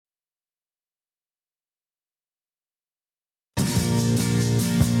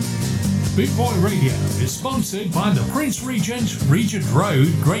Big Boy Radio is sponsored by the Prince Regent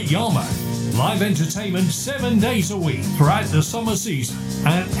Road, Great Yarmouth. Live entertainment 7 days a week throughout the summer season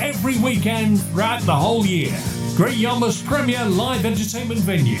and every weekend throughout the whole year. Great Yarmouth's premier live entertainment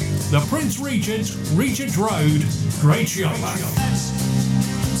venue, the Prince Regent Road, Great Yarmouth.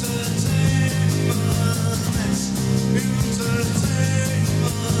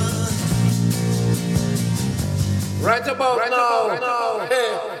 Right about now.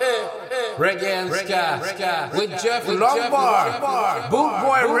 Reggae and ska with Geoff Longbar. Boot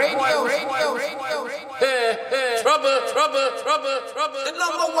Boy Radio. Trouble. The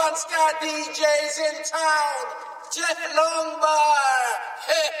number one ska DJs in town. Geoff Longbar.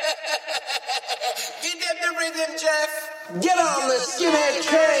 Give them the rhythm, Geoff. Get on the skinhead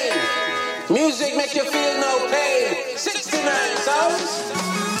train. Music make you feel no pain. 69 sounds.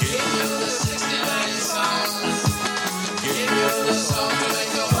 Give you the 69 sounds. Give you the song to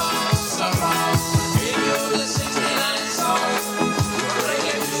make you bounce around. Give you the 69 sounds.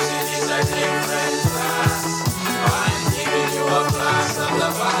 Reggae music is a different class. I'm giving you a blast of the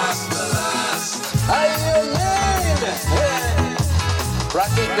past, the last. How you mean?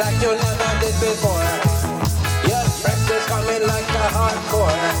 Rock it like you never did before. Your press is coming like a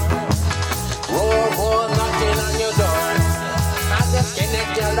hardcore. Roar, knocking on your door. And the skinhead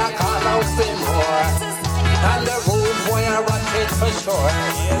girl that call out for more. And the rude boy I rock it for sure.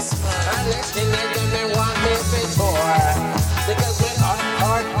 Yes, and the skinhead girl they want me before. Because we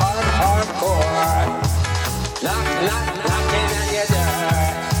hardcore. Knocking on your door.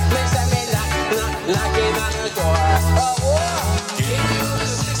 Me say me knocking on your door. Oh, give you the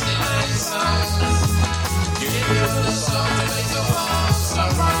 69 song. Give you the song to make you bounce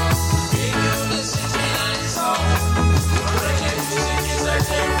around. Give you the 69 song. Reggae music is a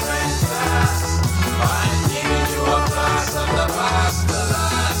different class. I'm giving you a blast of the past, the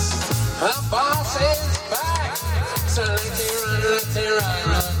last. The boss is back. So let it run.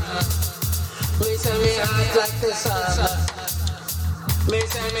 Me say me hot like the sun. Me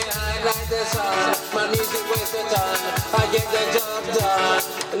say me hot like the sun. My music weighs a ton. I get the job done.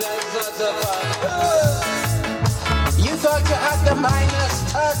 That's not the fun. You thought you had the minus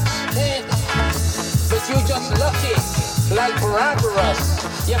touch, but you just lucky, like Barabbas.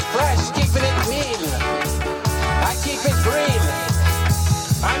 You're fresh, keeping it clean. I keep it green.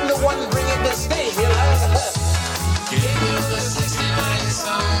 I'm the one bringing the steam, you know. Give you the 69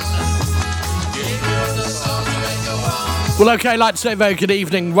 song. Give you the song to make you want. Well, okay, like to say very good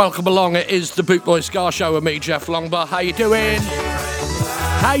evening. Welcome along. It is the Boot Boy Scar Show with me, Geoff Longbar. How you doing?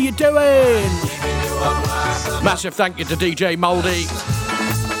 How you doing? Massive thank you to DJ Mouldy.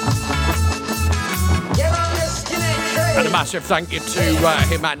 And a massive thank you to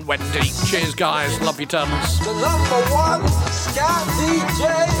him and Wendy. Cheers, guys. Love you tons. The number one ska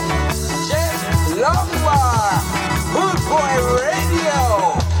DJ, Geoff Longbar. Boot Boy Radio.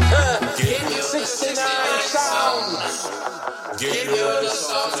 Give you 69 sounds. Give you the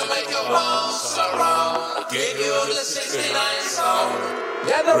song to make you bounce around. Give you the 69 song.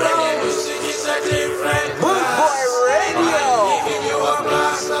 Gather round. Music is a different Boot Boy Radio. I'm giving you a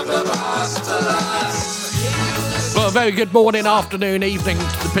blast of the past to last. Well, a very good morning, afternoon, evening to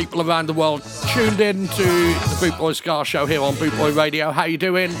the people around the world tuned in to the Boot Boy Scar Show here on Boot Boy Radio. How you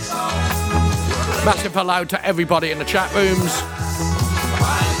doing? Massive hello to everybody in the chat rooms.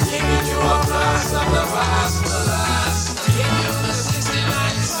 I'm giving you a blast of the past to last. Give you the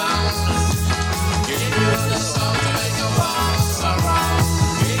 69 song. Give you the song to make you bounce around.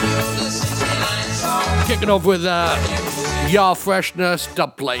 Give you the 69 song. Kicking off with Yar Freshness,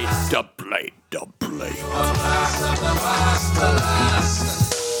 dub plate.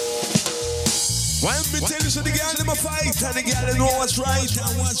 Why me tell you so the girl them a fight and the girl know what's right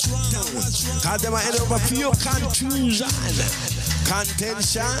and what's wrong. Cause them a end up a few confusion,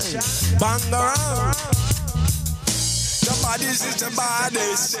 contention, bang around. The bodies is the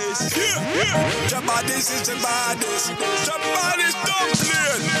baddest. The bodies is the baddest. The bodies don't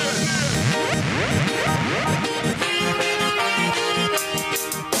play.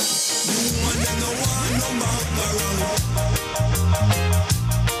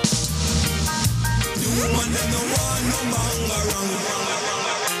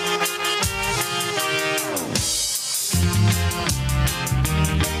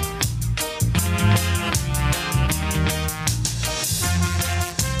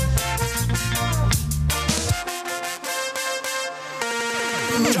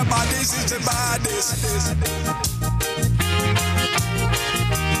 The baddest is the baddest.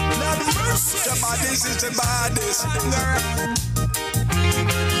 The baddest is the baddest.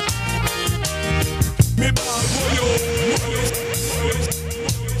 Me bad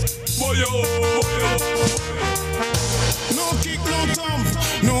boy, No kick, no thump,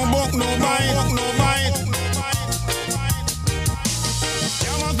 no buck, no bite, no bite.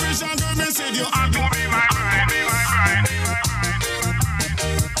 Yeah, my Christian girl, me said you have to be my bride, be my bride.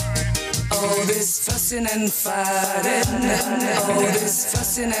 All this fussing and fighting, all this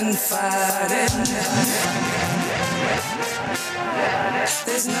fussing and fighting.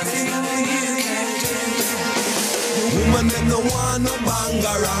 There's nothing you can do. Woman, them no want no bang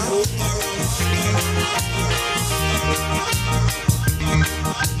around.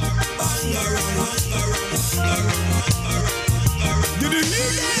 Did you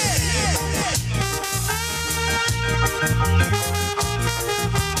hear that?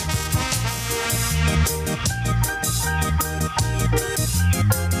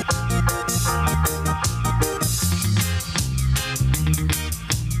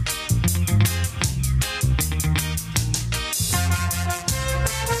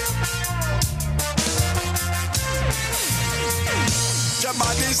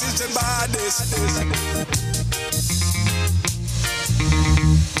 This is the baddest.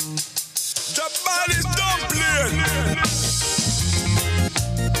 The baddest dumpling.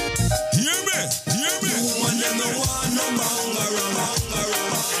 Hear me, hear me. Woman, them no want no bang around.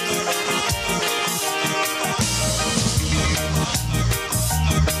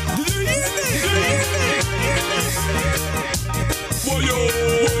 Did you hear me? Boyo,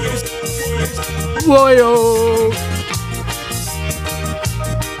 Boyo.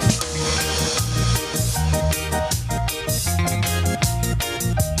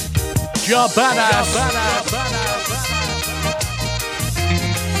 Badass.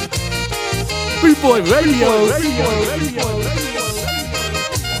 Boot Boy Radio.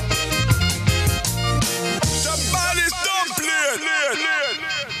 Somebody's dumpling.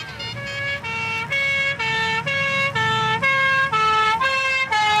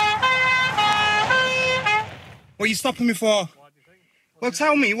 What are you stopping me for? Well,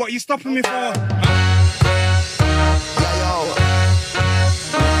 tell me, what are you stopping me for?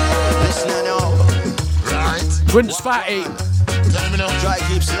 Prince Fatty. Try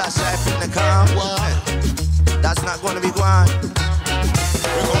keep slash life in the car. That's not gonna be gone.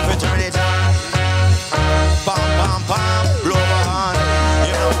 We're gonna turn it on. Bam, bam, bam, blow on.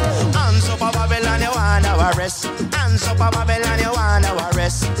 You know, hands up a Babylon, you want our rest. Hands up a Babylon, you want our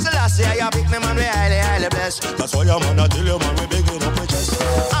rest. So last year you pick them and we highly, highly blessed. That's why your man I tell you, man, we begin up with chest.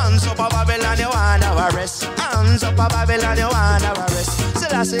 Hands up a Babylon, you want our rest. Hands up a Babylon, you want our rest.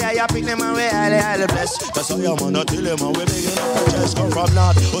 Last year you pick them and we highly, highly blessed. That's how your man I tell you, man, we begin up with chest. Come from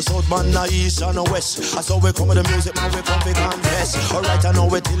north, or south, man, east and west. That's how we come with the music, man, we come to confess. Alright, I know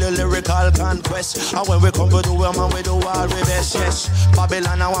we tell you lyrical conquest. And when we come to do it, man, we do all we best, yes.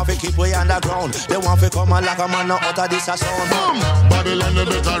 Babylon, I want to keep we underground. They want to come and like a man, not out of this a sound. Babylon, they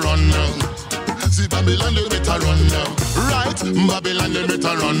better run now. See, Babylon, they better run now. Right, Babylon, they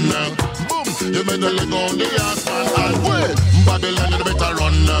better run now. Boom, you better let go on the ass, man. And wait, Babylon, they better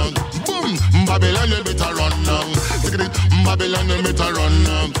run now. Boom, Babylon, they better run now. Take it, Babylon, they better run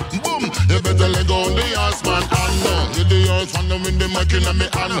now. Boom, you better let go on the ass, man. And now, you the ass, man, with the mic in my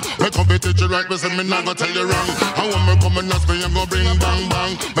hand. Me competition right, but say me not gonna tell you wrong. And when me come and ask me, I'm gonna bring bang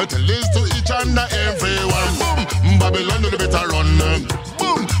bang. Me tell this to each and everyone. Boom, Babylon, they better run now.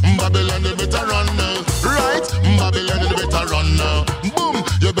 Boom, Babylon, they better run now. Right, Babylon, they better run now. Boom,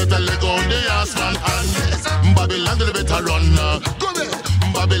 you better let go on the ass, man. And yes, Babylon, they better run now. Go there,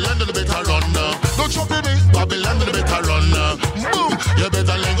 Babylon, they better run now. Don't chop me, Babylon, they better run now. Boom, you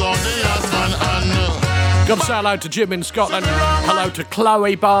better let go on the ass, man. And Come say hello to Jim in Scotland. Hello to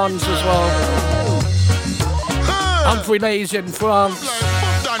Chloe Barnes as well. Humphrey Lee's in France.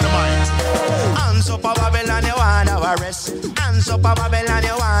 Dynamite. Hands up a Babylon, you want our rest. Hands up a Babylon,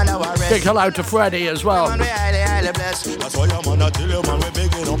 you want our rest. Big hello to Freddie as well. Man, we highly, highly blessed. That's why your man I tell you, man, we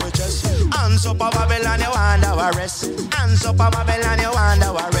begin up with chest. Hands up a Babylon, you want our rest. Hands up a Babylon, you want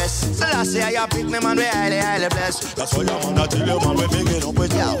our rest. So last year you pick them and we highly, highly blessed. That's why your man I tell you, man, we begin up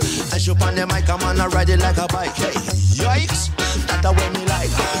with you. I shoot on the mic, I'm on a ride it like a bike. Hey, yikes, that's the way me like.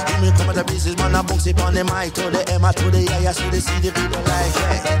 Give me come to the business, man, I box it on the mic. To the M, to the I, to the C, the people like,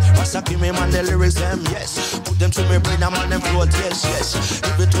 hey. Rasta give me, man, the lyrics, them, yes. Put them to me brain, I'm on them float, yes, yes.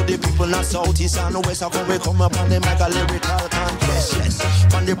 Give it to the people, not south, east, and west. I come, we come up on the mic, a lyrical contest, yes.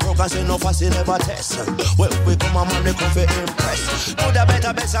 On the program, say no fuss, never test. Well, we come on, man, they come for impress. Do the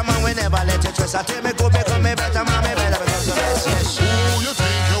better, man, we never let it stress. I tell me, go, become me better, man, me better, because the best, yes. who you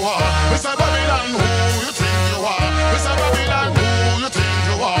think you are? Mr. Babylon, who you think you are? Mr. Babylon, who you think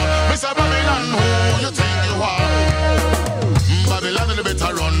you are? Mr. Babylon, who you think you are? Babylon, they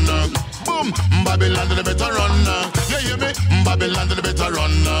better run now. Boom. Boom, Babylon, you better run now. You hear me? Babylon, you better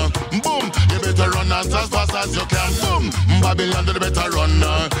run now. Boom, you better run as fast as you can. Boom, Babylon, you better run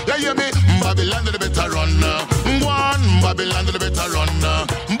now. You hear me? Babylon, you better run now. One, Babylon, you better run now.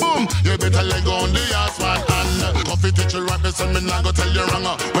 Boom, you better let go on the ass one and coffee teacher right beside me now go tell you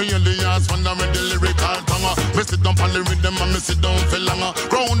wrong. When you the ass one down with the lyrical tongue. Me sit down on the rhythm and me sit down for longer.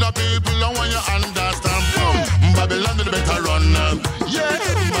 Round the people and when you understand. Boom, Babylon, you better run now. Yeah,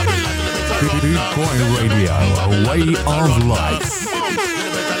 Babylon, you better run now. Boot Boy Radio, a way of life.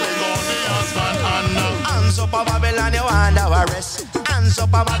 Hands up a Babylon, you want our rest. Hands up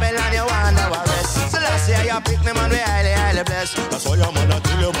a Babylon, you want our rest. So last year you pick me man, we highly, highly blessed. That's why your mother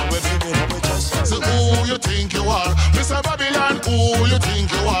tell you man, we feeling up with chest. So who you think you are? Mr. Babylon, who you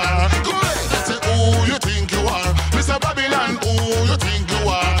think you are? Good. Say who you think you are? Mr. Babylon, who you think you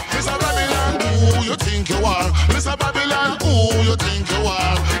are? Mr. Babylon, who you think you are? Mr. Babylon, who you think you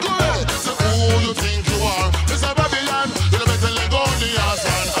are? Good. So who you think you are? Mr. Babylon, you better let go the ass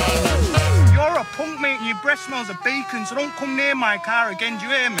and You're a punk, mate, and your breath smells of bacon, so don't come near my car again, do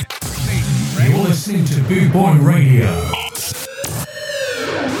you hear me? You're listening to Boot Boy Radio.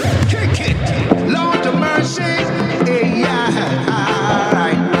 Kick it, Lord of mercy, yeah,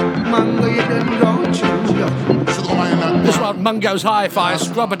 alright. Mango, you didn't go to. This one, Mungo's Hi-Fi,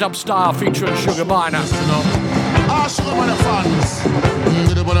 Scrubber Dub Style, featuring Sugar Miner. Ah, Sugar Miner fans.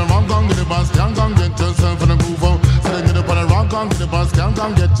 Get up on the wrong gun, get the boss, can't come get yourself in the groove on. So get up on the wrong gun, get the boss, can't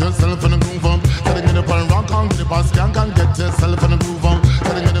come get yourself in the groove on. So get up on the wrong gun, get the boss, can't come get yourself in the groove on.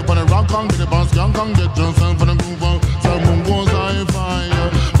 So get up on the wrong gun, get the boss, can't come get yourself in the groove on. So Mungo's Hi-Fi,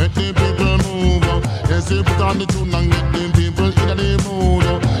 make the people move on. Yes, you put on the tune and get the people in the mood.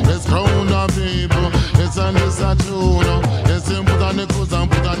 Let's crown the people, yes, and this a tune. Yes, you put on the clothes and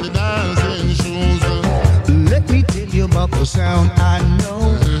put on the dancing shoes. Let me tell you about the sound I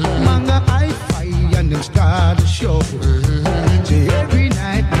know. Manga Hi-Fi and them start the show. Say every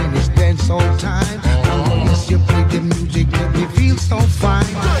night when it's dance all time. Unless you play the music, make me feel so fine.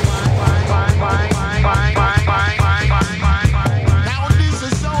 Now this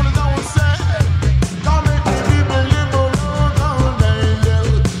is sound that I would say. Don't make the people live alone all day.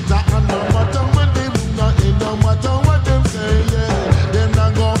 That no matter what they do, no matter what them say, yeah, them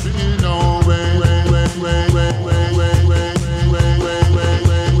not gonna feel no way.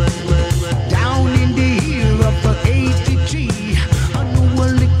 Down in the hill of the 83, I know a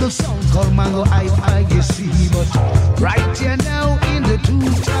little song called Mango Hi-Fi, you see. But right here now in the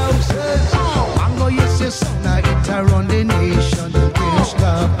 2000s, Mango, yes, your song, now it around the nation. You can't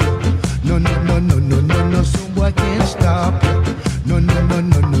stop. No, some boy can't stop. No,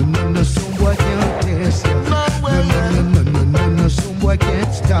 some boy can't test you. No, some boy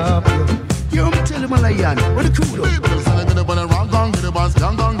can't stop you. You know me tell him a lion, what the cool up? People say get up on the rock and get the bass,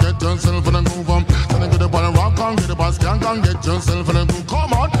 can't get yourself in the groove on. Say get up on the rock and get the bass, can't get yourself in the groove.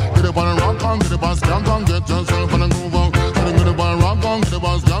 Come on, get up on the rock and get the bass, can't get yourself in the groove on. Say get up on the rock and get the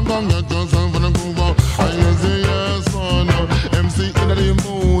bass, can't get yourself in the groove on. I say yes, man, MC in the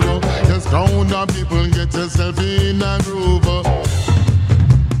mood. Just crown the people, get yourself in the groove.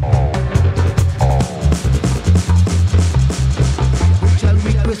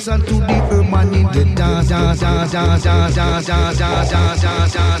 Listen to the urban in the dance. Geoff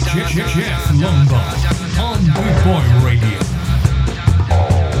Longbar on Boot Boy Radio.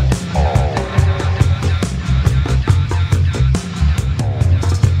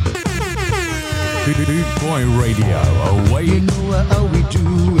 Boot Boy Radio, away. You know how we do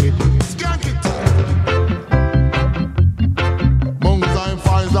it. Skank it. Mungo's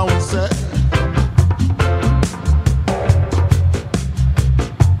Hi-Fi, I would say.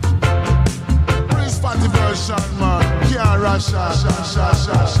 Version, man, can't rush.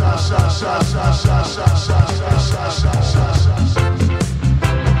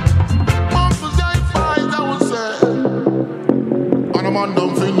 Mungo's Hi-Fi, I would say. And a man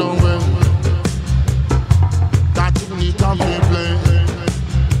don't feel no way. That you need to be playing.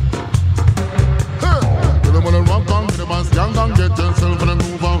 Get up on the rock on, get the bass, can't get yourself in the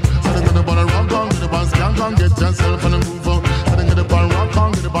groove on. Get up on the rock on, get the bass, can't get yourself in the groove on. Get up on the rock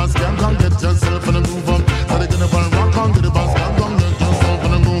on, get the bass, can't get yourself in the groove on. Get up on the rock on, get the bass, can't get yourself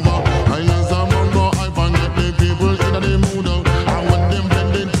in the groove on. I use a Mungo Hi-Fi and get the people in the mood on. And when them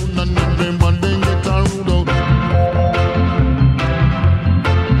blend in tune and them dream, but they get a rude on.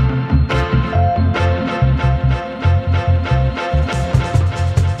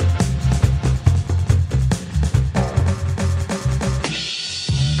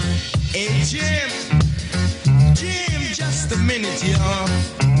 Hey Jim, just a minute, y'all.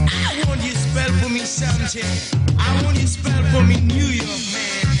 I want you to spell for me something. I want you to spell for me New York,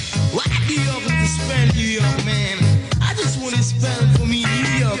 man. What do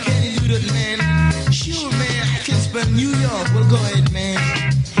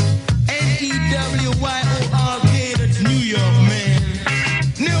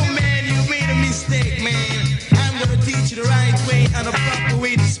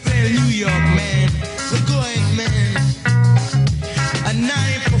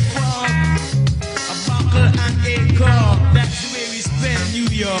New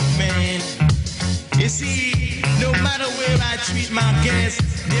York, man. You see, no matter where I treat my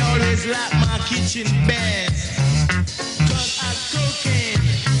guests, they always like my kitchen best. Cause I've cocaine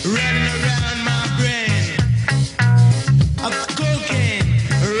running around my brain. I've cocaine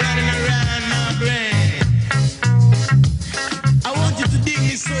running around my brain. I want you to dig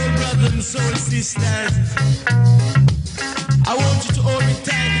me, soul brothers and soul sisters. I want you to hold me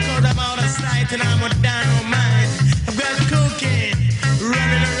tight because I'm out of sight and I'm a dynamite. I've got cocaine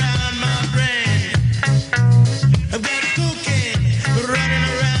running around my brain. I've got cocaine running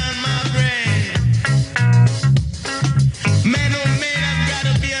around my brain. Man, oh man, I've got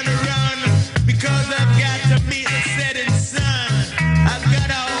to be on the run because I've got to meet the setting sun. I've got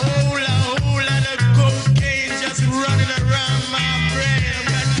a whole lot of cocaine just running around my brain. I've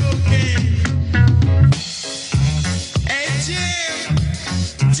got cocaine. Hey, Jim,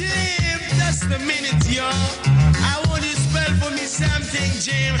 just a minute, y'all. I want you to spell for me something,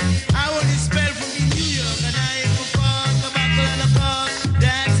 Jim. I want you to spell for me New York. And I ain't for fuck, a buckle and a cock.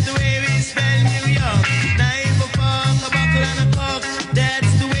 That's the way we spell New York. And I ain't for fuck, a buckle and a cock.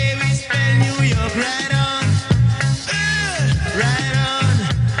 That's the way we spell New York. Right on. Right on.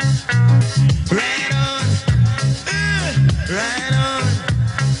 Right on. Right on.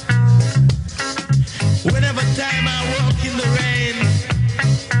 Whenever time I walk in the rain,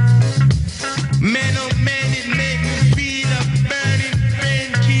 man, oh man, it make me feel a burning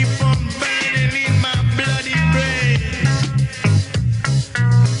pain. Keep on burning in my bloody brain.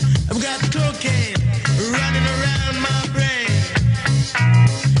 I've got cocaine running around my brain.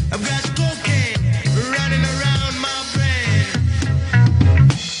 I've got cocaine running around my brain.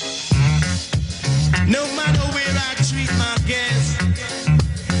 No matter where I treat my guests,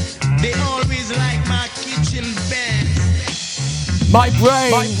 they always like my kitchen bed. My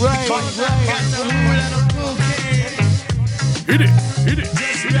brain. Got a whole lot of cocaine Hit it.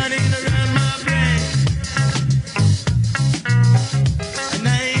 just running around my brain. And I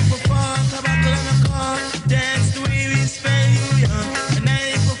ain't for fuck, a buckle and a cock. That's the way we spell New York. And I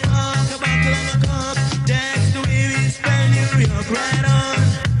ain't for fuck, a buckle and a cock. That's the way we spell New York. Right on.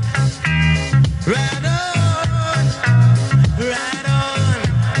 Right on. Right on.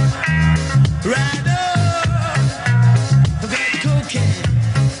 Right on. I've got cocaine,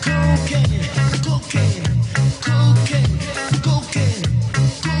 cocaine, cocaine, cocaine, cocaine,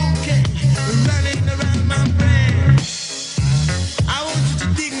 cocaine, running around my brain. I want you to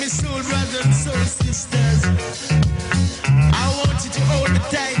dig me, soul brothers and soul sisters. I want you to hold me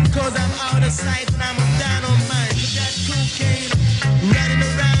tight because I'm out of sight and I'm down on mine. I've got cocaine running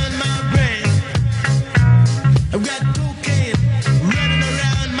around my brain. I've got cocaine running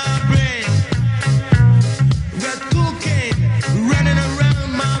around my brain. I've got cocaine running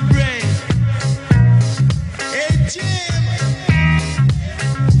around my brain. Hey, Jim,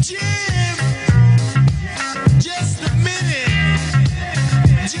 just a minute,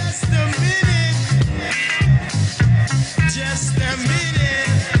 just a minute, just a minute,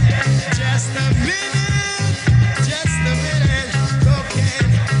 just a minute, just a minute.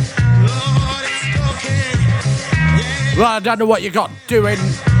 Cocaine, Lord, it's cocaine. Yeah. Well, I don't know what you got doing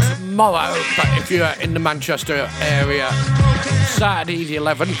tomorrow, but if you're in the Manchester area, Saturday the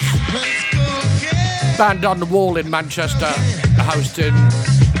 11th, Band on the Wall in Manchester hosting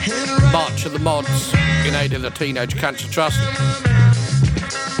March of the Mods in aid of the Teenage Cancer Trust.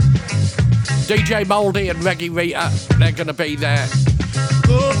 DJ Mouldy and Reggie Rita, they're going to be there,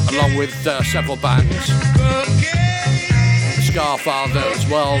 along with several bands. Scarfather as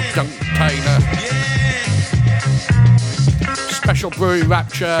well, Dunk Taylor. Special Brew,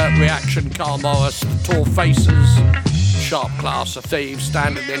 Rapture, Reaction, Carl Morris, The Tall Faces, Sharp Class of Thieves,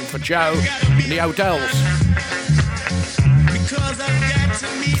 standing in for Joe, and the Odells.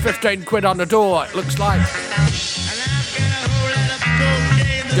 It's 15 quid on the door, it looks like.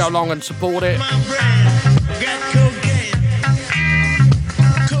 Go along and support it.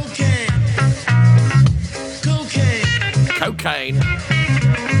 Cocaine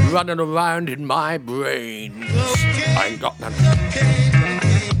running around in my brains. I ain't got none.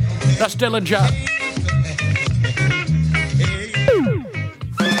 That's Dillinger.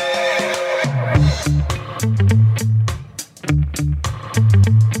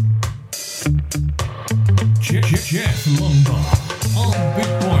 Geoff Longbar on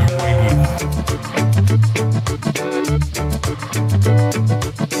Big Boy Radio.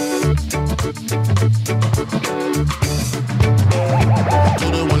 To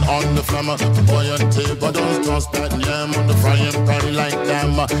the one on the the flammer. Boy and tape, but don't trust that yam on the frying pan like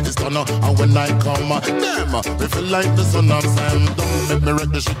them. It's done, and when I come, damn, we feel like the son of Sam. Don't make me wreck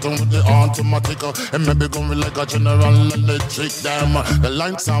the shit on with the automatic. And maybe going like a General Electric, damn. The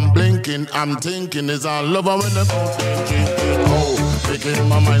lights I'm blinking, I'm thinking is I love her when the making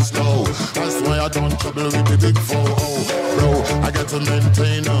my mind slow. That's why I don't trouble with the big four. Oh, bro, I got to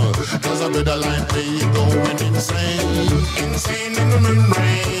maintain her. Cause I better like me going insane. Insane in the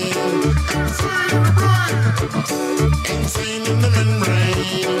membrane. Insane in the brain. Insane in the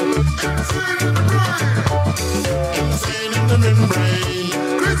membrane. Insane in the brain. Insane in the membrane.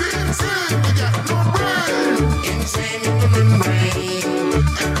 Crazy insane, you got no brain. Insane in the membrane.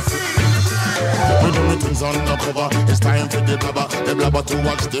 Insane in the brain. We do things undercover. It's time for the blabber. The blabber to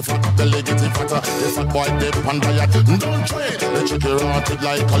watch the fat belly getting fatter. The fat boy dip on diet. Don't trade. The chicken rotted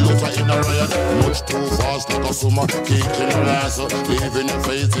like a looter in a riot. Much too fast like a summer. Kicking your ass. Leaving your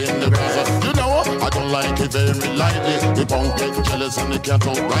face in the grass. You know, I don't like it very lightly. The punk get jealous and they can't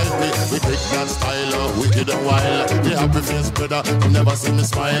outright me. We pick that style, wicked and wild. The happy face brother, you never see me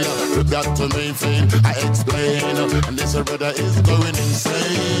smile. Rip that to me fame, I explain. And this brother is going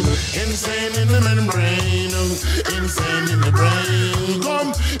insane. Insane in the membrane. Insane in the brain.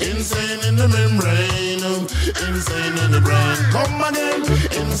 Come, insane in the membrane. Insane in the brain. Come again.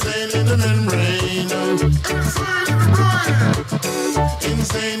 Insane in the membrane. Insane in the brain.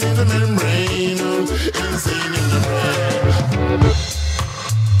 Insane in the membrane. Insane in the brain.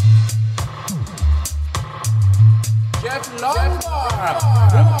 Geoff Longbar,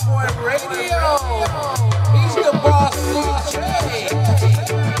 Boomboy Radio. He's the boss DJ.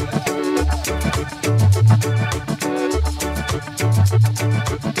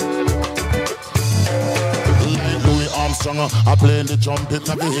 I play the trumpet,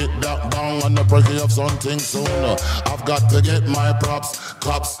 never hit that down on the breaking of something soon. I've got to get my props,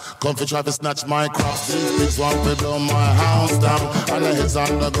 cops, come for try to snatch my crops. These pigs want to blow my house down, and the heads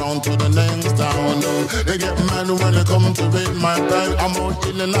on the ground to the next town. They get mad when they come to raid my bag. I'm out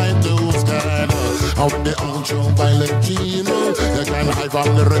in the night, those kind. And when they ultraviolet dream, they can hide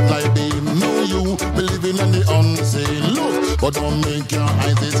from the red light beam. No, you believing in the unseen. Look, but don't make your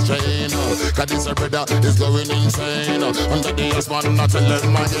eyes strain. Cause this brother is going insane. Under the ice man, not tell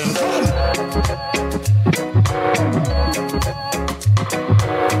them again.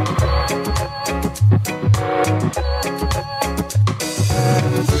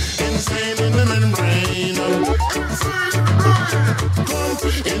 Insane in the membrane.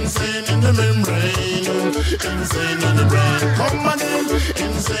 Insane in the membrane. Insane in the brain. Come again.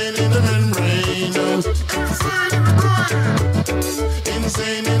 Insane in the membrane.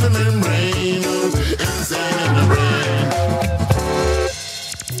 Insane in the membrane. Insane in the brain.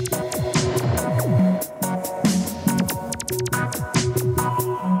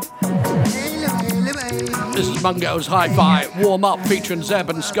 This is Mungo's Hi-Fi Warm Up featuring Zeb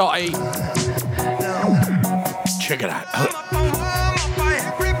and Scotty. Check it out.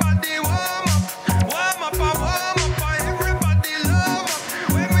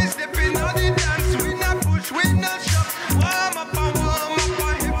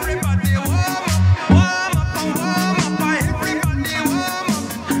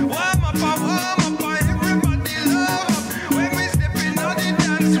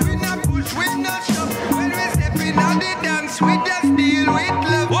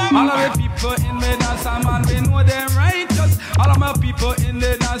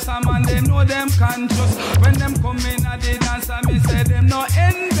 Man, they know them conscious. When them come in at the dance, I me say them no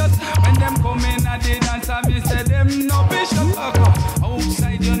envious. When them come in at the dance, I me say them no bishop.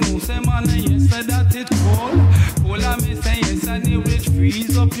 Outside you know, say man, yes, say that it cold. Cold, I me say yes, and it will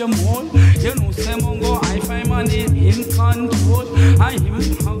freeze up your mold. You know, say Mungo, I find money in control. I him,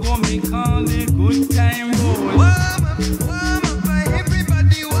 I go make all the good time roll. Warm up,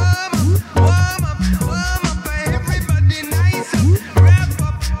 everybody warm up. Warm up, everybody nice up. Wrap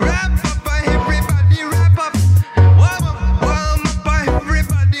up, everybody wrap up. Warm up,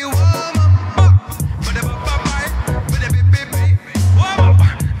 everybody warm up.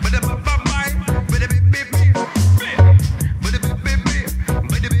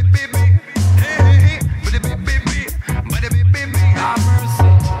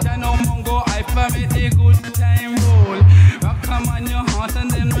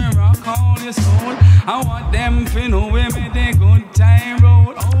 I want them to know we made a good time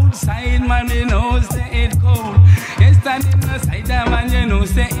roll. Outside man, you know say it cold. You stand in the side man, you know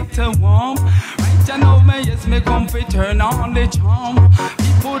say it warm. Right you know me, yes me come fi turn on the charm.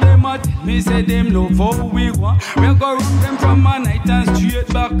 People them a tell me say them love how we want. We go run them from a night and straight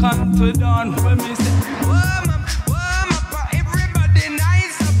back onto dawn. When me say warm up, everybody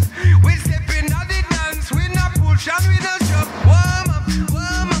nice up.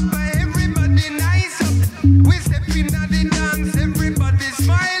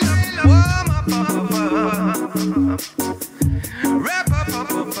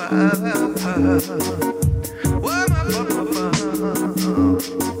 All of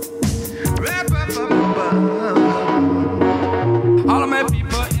my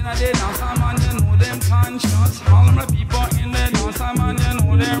people in a day dance, man, you know them conscious. All of my people in the dance, man, you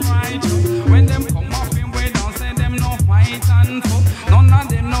know them righteous. When them come up in way dance, them no fight and fuck. None of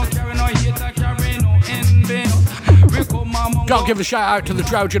them no carry no hate, carry no envy. We come among. Gotta give a shout out to the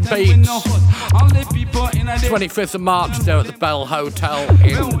Trojan Beats. 25th of March, they're at the Bell Hotel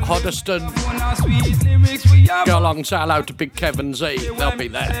in Hoddesdon. Go along, say hello to Big Kevin Z. They'll be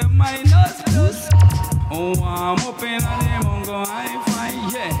there. Oh, I'm up in a them go high-fi,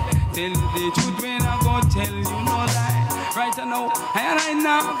 yeah. Tell you the truth when I go tell you no lie. Right now, I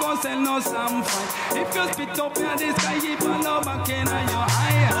now go sell no some fight. If you spit up in the sky, if I love back in your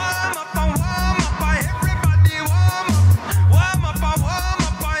eye. Warm up, everybody warm up. Warm up,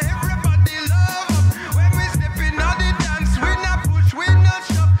 everybody love up. When we step in on the dance, we not push, we not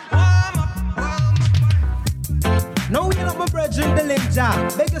shove. Warm up. Now we up my brethren, the ninja.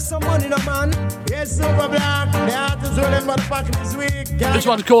 Beg us some money, no man. Yes, Super Black. The artists rolling motherfucking this week. This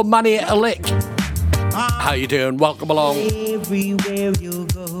one's called Money at a Lick. How you doing? Welcome along. Everywhere you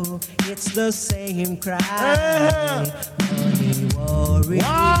go, it's the same cry. Money worries.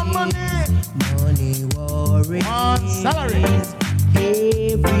 Money worries. Salary.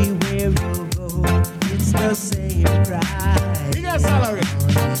 Everywhere you go, it's the same cry. Bigger salary.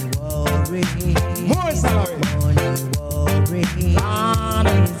 Money worries. More salary. Money worries.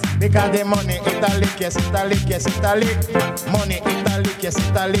 Because the money italic, yes, italic, yes, italic. Money italic, yes,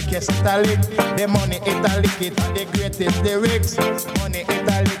 italic, yes, italic. The money italic, it are the greatest lyrics. Money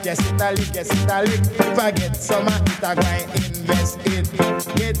italic, yes, italic, yes, italic. If I get some, it I go and invest it.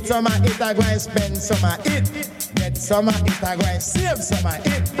 Get some, it I go and spend some of it. Get some, it I go and save some of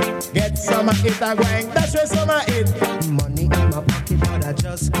it. Get some, it I go and dash with some of it. Money in my pocket, but I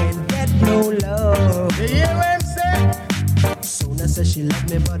just can't get no love. You hear what I'm saying? Sona says she love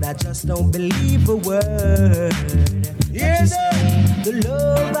me, but I just don't believe a word. Yeah, the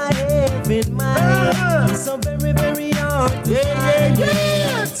love I have in mind is so very, very hard to find.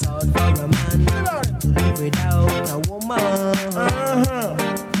 It's hard for a man to live without a woman.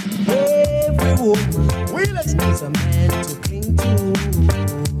 Every woman needs a man to cling to.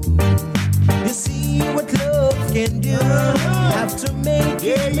 You see what love can do. Have to make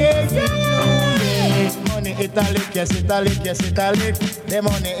it. Money italic, yes, italic, yes, italic. The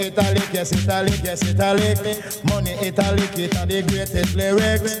money italic, yes, italic, yes, italic. Money italic, it are the greatest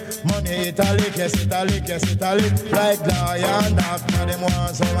lyrics. Money italic, yes, italic, yes, italic. Like lawyer and doctor, them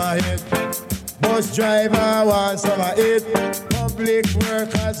want some of it. Bus driver want some of it. Public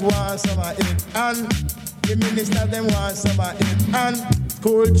workers want some of it. And the minister, them want some of it. And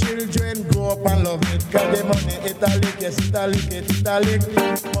school children grow up and love it. Cause the money italic, yes, italic, it's italic.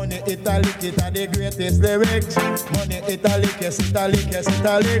 Money italic, it are the greatest lyrics. Money italic, yes, italic, yes,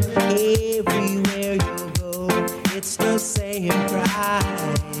 italic. Everywhere you go, it's the same cry.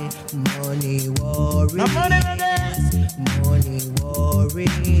 Money worries. No money in there. Money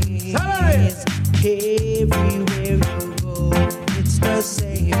worries. Salary. Everywhere you go, it's the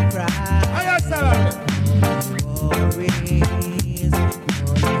same cry. I got salary. Money worries.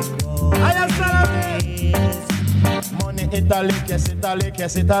 I got salary. Money italic, yes, italic,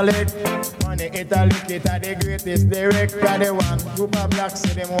 yes, italic. Money italic, it are the greatest lyric. Cause the one group of blacks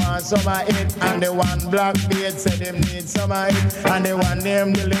say them want some of it. And the one black beard say them need some of it. And the one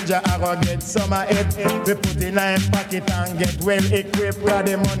named Dillinger I go get some of it. We put in a pocket and get well equipped. Cause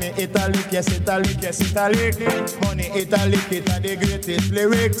the money italic, yes, italic, yes, italic. Money italic, it are the greatest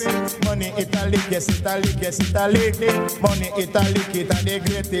lyrics. Money italic, yes, italic, yes, italic. Money italic, it are the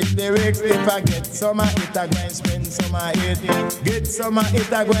greatest lyrics. If I get some of it, I go and spend some of it. Get some of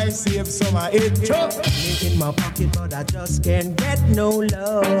it, I go and save some of it. Money in my pocket, but I just can't get no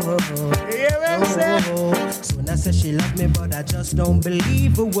love. You hear what I'm saying? Sona says she love me, but I just don't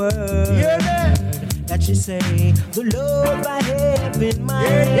believe a word that she say. The love I have in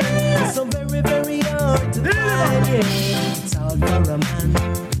mind is so very, very hard to find. It's hard for a man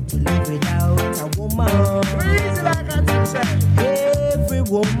to live without a woman. Easy like I say. Every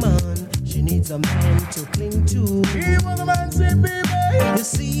woman, she needs a man to cling to. You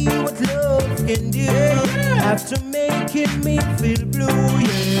see what love can do. Have to make it me feel blue,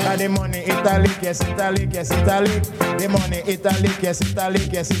 yeah. The money italic, yes, italic, yes, italic. The money italic, yes, italic,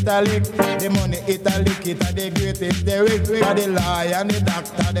 yes, italic. The money italic, it are the greatest lyrics. The lawyer and the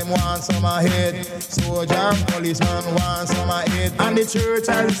doctor, them want some of it. Soldier and policeman want some of it. And the church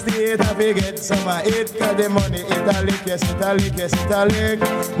and state have to get some of it. Cause the money italic, yes, italic, yes, italic.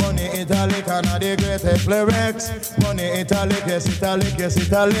 Money italic, and are the greatest lyrics. Money italic, yes, italic. lick, yes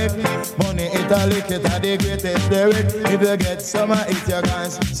it a lick. Money it a lick, it a the greatest lyric. If you get some of it, you can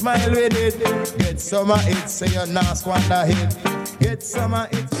smile with it. Get some of it, say you're not squander it. Get some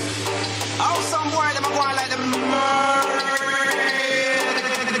of it. How some boy them a go on like them.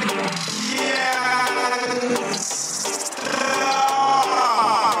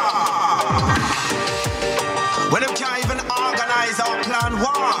 When them can't even organize or plan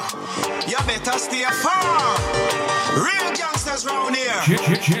war, you better stay far. Real gangsters round here,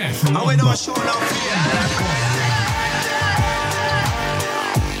 Geoff, and we don't show no fear.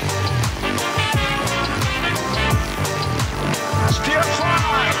 Stay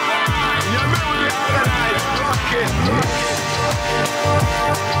far. You really organize. Rock it.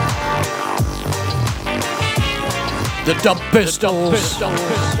 The Dub Pistols.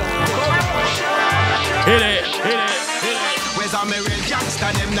 Hit it. Where's a me real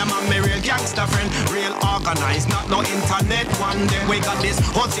gangster? Them a me real gangster friend. Real organized, not no internet one. Then we got this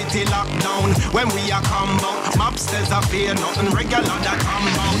whole city lockdown. When we are come out, mobsters are fear nothing regular that come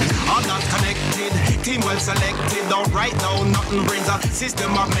out. All not connected, team well selected. Don't write now, nothing brings a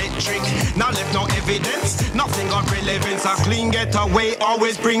system of metric. Now left no evidence, nothing of relevance. A clean getaway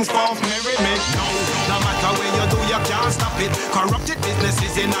always brings forth merriment. No matter where you do, you can't stop it. Corrupted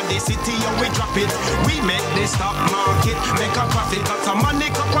businesses in the city, and we drop it. We make the stock market make a profit. Got some money,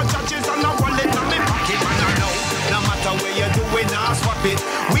 couple judges, and a wallet on me pocket. And I know, no matter where you do, we not swap it.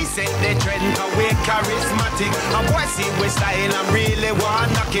 We set the trend, cause we're charismatic. A boy see we style and really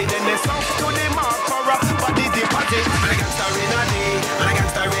want knock it. Then they south to the mark for a body deposit. And a gangster in a day, and a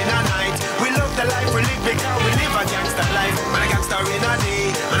gangster in a night. We love the life we live because we live a gangster life. And a gangster in a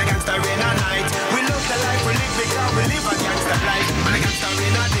day, and a gangster in a night. We love the life we live because we live a gangster life. And a gangster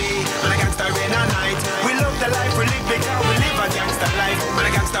in a day, and a gangster in a night. We love the life we live because we live a gangster life. And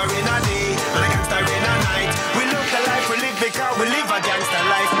a gangster in a day, and a gangster in a night. We love the life we live because we live a gangster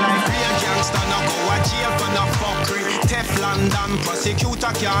life. Real gangster no go a jail for no fuckery. Teflon damn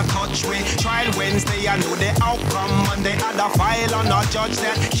prosecutor can't touch we. Trial Wednesday I know the outcome. Monday had a file on a judge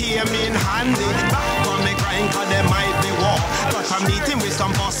that came in handy. Back on me crying cause there might be war. Got a meeting with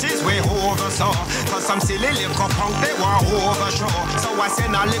some bosses we oversaw. Cause some silly little punk they were overthrow. So I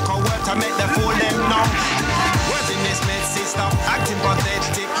send a little word to make the fool them know. Words in this messy stuff, acting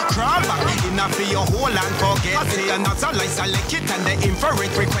pathetic. Crawl back in for your whole and forget it. The nuts are like select it and the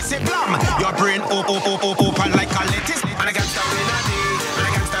infrared request it blam. Your brain open like a lettuce. And a gangster in a day, and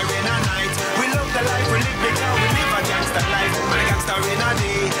a gangster in a night. We love the life we live because we live a gangster life. And a gangster in a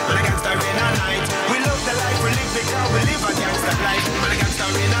day, and a gangster in a night. We love the life we live because we live a gangster life. And a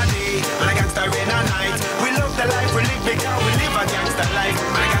gangster in a day, and a gangster in a night. We love the life we live because we live a gangster life.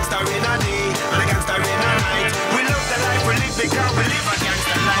 And a gangster in a day, and a gangster in a night. We love the life we live because we live a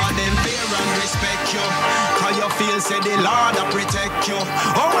gangster life. For them fear and respect you, cause you feel say the Lord will protect you.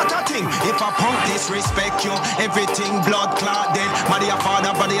 Oh what a thing, if a punk disrespect you. Everything blood clot dead. Mother, your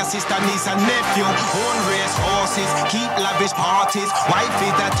father, brother, your sister, niece and nephew. Own race horses, keep lavish parties. Wife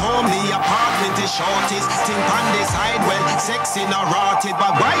is at home, the apartment is shortest. Think on the side, well, sexy not rotted.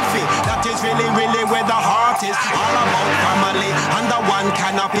 But wifey, that is really where the heart is. All about family, under one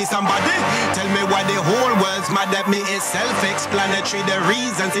canopy. Somebody tell me why the whole world's mad at me is self-explanatory. The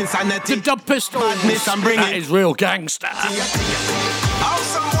reasons insanity. The Dub Pistols. Madness I'm bringing. That is real gangster.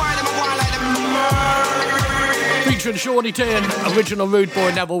 Featuring Shawnee T and original Rude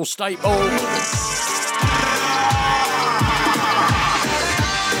Boy Neville staple. When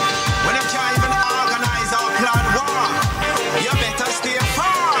you can't even organize or plan war, you better stay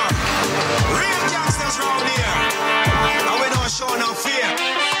far. Real gangsters round here, and we don't show no fear.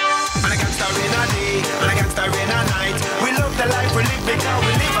 And a gangster in a day, and a gangster in a night. We love the life we live because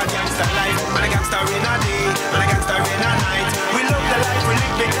we live a gangster life. And a gangster in a day, and a gangster in a night. We love the life we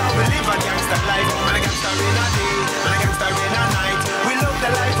live because we live a gangster life. And a gangster in a day, and a gangster in a night. We love the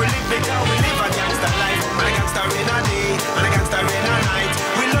life we live because we live a gangster life. And a gangster in a day, and a gangster in a night.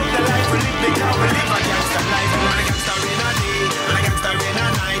 We love the life we live because we live a gangster life. And a gangster in a day, and a gangster in a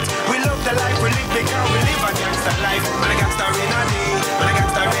night. We love the life we live because we live a gangster life. And a gangster in a day, and a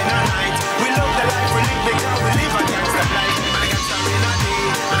gangster in a night. We love the life we live because we live a gangster life. And a gangster in a day,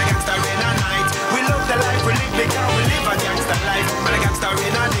 and a gangster in a night. We love the life we live because we live a gangster life. And a gangster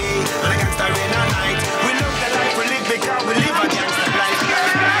in a day, and a gangster in a night. We love the life we live because we live a gangster life.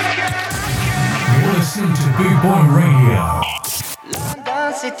 You're listening to Boot Boy Radio.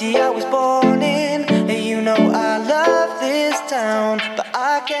 London City I was born in. And you know I love this town, but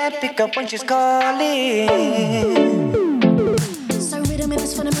I can't pick up when she's calling. So rhythm in the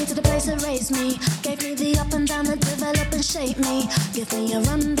minutes for me to the place that raised me. Gave me the up and down that develop and shape me. Give me a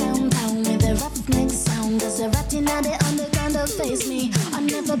run down with a roughneck sound. Cause a ratty natty underground don't face me. I've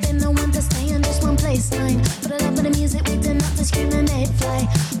never been the one to stay in just one place line. But I love the music we did not discriminate. Fly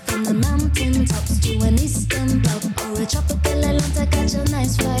from the mountain tops to an eastern block or a tropical island to catch a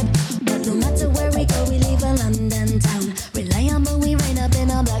nice vibe. But no matter where we go, we leave a London town. Reliable, we rain up in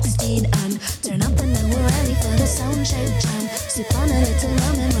a black steed and turn up and then we're ready for the sound shape jam. Sip on a little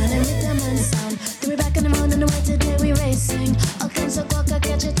rum and run and rhythm and sound. Then we're back on the road and the way today we racing. All kinds of clock, I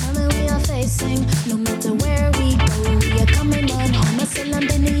catch a tunnel we are facing. No matter where we go, we are coming on home. I say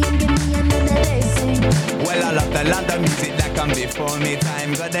Londonian, give me another day sing. Well, I love the London music that come before me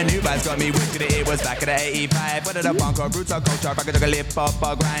time. Got the new vibes, got me wicked, it was back in the 85. Whether the punk or roots or culture, I could take a lip up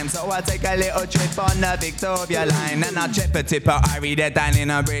or grime. So I take a little trip on the Victoria line. And I chip a tipper, I read it down in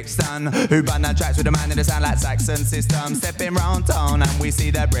a Brixton. Who band the tracks with a man in the sound like Saxon system. Stepping round town and we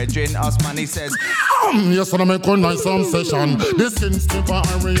see the brethren, Osman, he says, yes, I make a nice session. This skin skipper,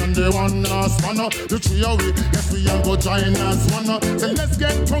 Harry and the one last one. The three away, yes, we all go join us one. So let's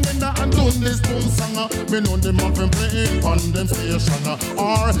get tongue in the and do this boom song. We know them have been playing on them station.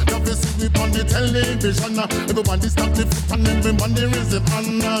 Or the see we on the television. Everybody stop the foot and everybody raise it on.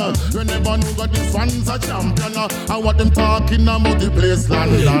 You never know that this one's a champion. And what them talking about the place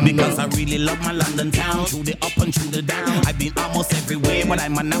London. Because I really love my London town. Through the up and through the down. I've been almost everywhere, but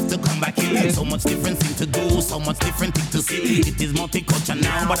I'm enough to come back here. So much different thing to do, so much different thing to see. It is multicultural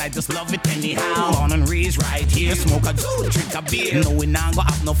now, but I just love it anyhow. Born and raised right here, smoke a joint, drink a beer. No, we now go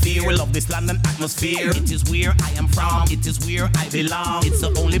have no fear. We love this London atmosphere. It is where I am from, it is where I belong. It's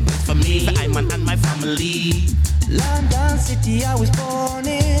the only place for me, I'm and my family. London City I was born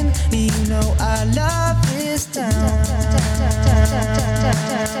in. You know I love this town.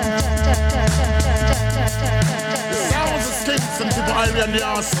 Sounds of skinks and people Irish and the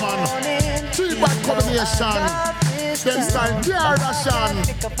ass man. Three bad combination. Them style clear Russian.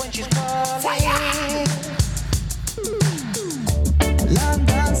 Fire!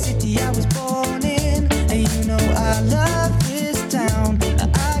 London City I was born in. And you know I love this town.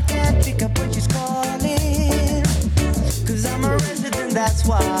 I can't pick up when she's calling. Cause I'm a resident, that's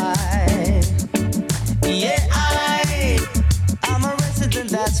why. Yeah, I'm a resident,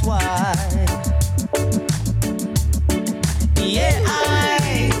 that's why. Yeah,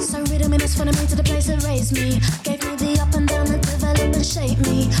 So rhythm and it's funny me to the place that raised me. Gave me the up and down that develop and shape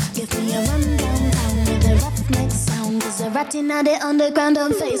me. Give me a run down with a roughneck sound. Cause a ratty natty underground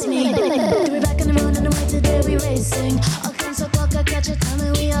don't face me. We're back on the road and the way today we racing. All kinds of clock, I catch a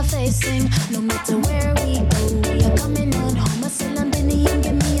tunnel we are facing. No matter where we go, we are coming on home. I say Londonian,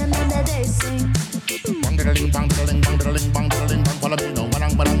 give me another day sing. Bang diddling bang diddling bang diddling bang diddling bang follow me now.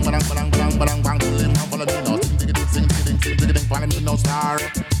 Bang bang bang bang bang bang bang diddling bang follow me now. Sing diggity sing diggity sing diggity follow me now star.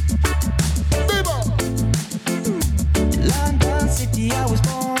 London City I was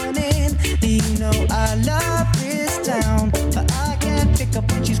born in. You know I love this town, but I can't pick up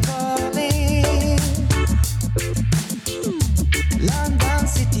when she's calling. London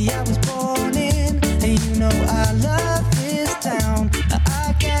City I was born in. You know I love this town, but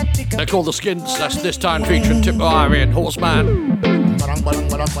I can't pick up. They're called the Skins. That's this time featuring Tipper Irie and Horseman.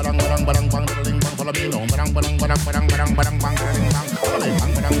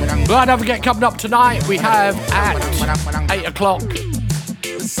 Right, don't forget, coming up tonight, we have at 8 o'clock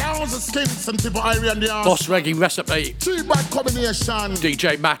Sounds of skinks and people Irish and the ass. Boss Reggae Recipe. Three bad combination.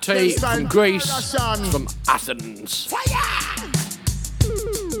 DJ Matty from Greece, from Athens.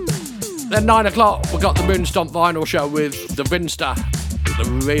 Then 9 o'clock, we got the Moonstomp Vinyl Show with the Vinster,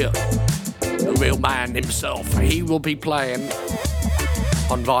 the real man himself. He will be playing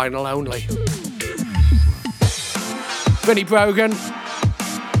on vinyl only. Vinnie Brogan, the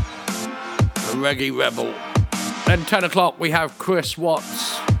Reggae Rebel. Then 10 o'clock, we have Chris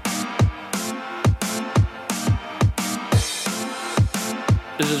Watts.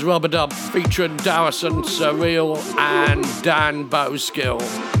 This is Rubber Dub featuring Darrison, Surreal and Dan Bowskill.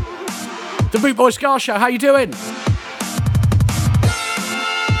 The Boot Boy Scar Show, how you doing?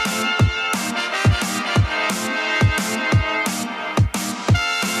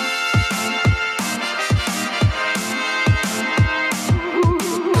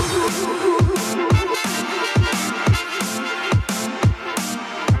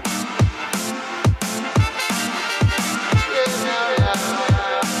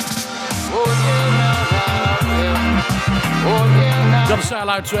 Gotta say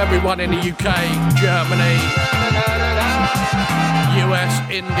hello to everyone in the UK, Germany, US,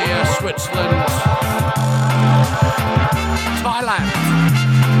 India, Switzerland, Thailand.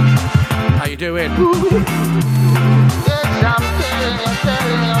 How you doing?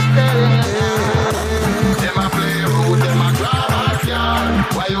 Them a play rude, them a grab backyard.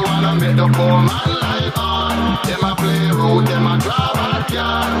 Why you wanna make the poor man life hard? Them a play rude, them a grab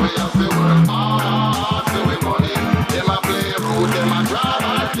backyard. We have to work hard to win money. Them a play rude, them a grab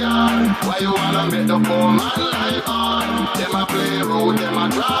backyard. Why you wanna make the poor man life hard? Them a play rude, them a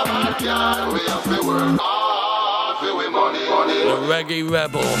grab backyard. We have to work hard to win money. The reggae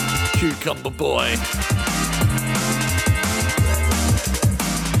rebel, Cucumber Boy.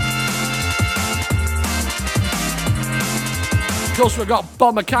 Of course, we've got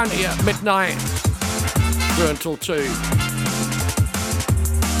Bomber County at midnight through until 2.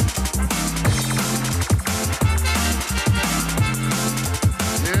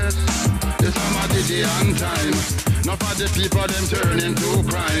 Yes, it's Diddy on time. Enough of the people them turn into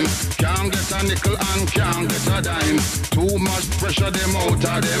crime. Can't get a nickel and can't get a dime. Too much pressure them out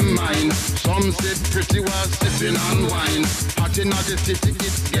of them mind. Some sit pretty while sipping on wine. Hot in the city,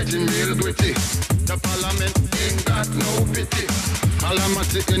 it's getting real gritty. The parliament ain't got no pity.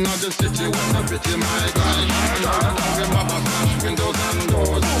 Calamity in the city, what a pity, my God. We Baba smash windows and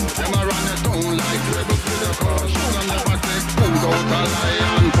doors. Them a run it down like rebels with a cause. Sugar never take food out a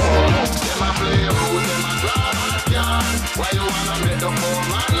lion paw. Them a play rude, them a grab backyard. Why you wanna make the poor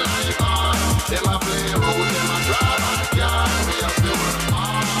man like hard? Them a play rude, them a grab backyard. We have to work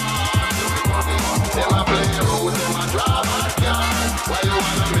hard to be money. Them a play rude, them a grab backyard. Why you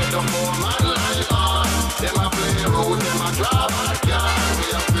wanna make the poor man like hard? Them a play rude, them a grab backyard. We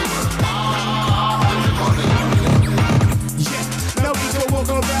have to work hard to be money. Yeah, now we can walk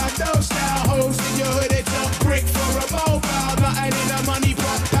around those style hoes in your hood. It's a brick for a mobile. Nothing in a money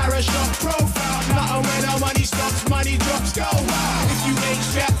pot, parachute profile. Nothing when the money stops, money drops, go wild. If you ain't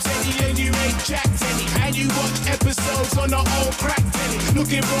strapped any and you ain't jacked any, and you watch episodes on the old crack telly,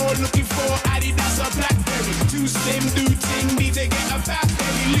 looking for Adidas or Blackberry. Too slim, do ting, need to get a fat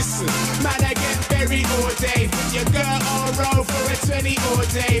belly. Listen, man, I get buried all day. Put your girl on roll for a 20 all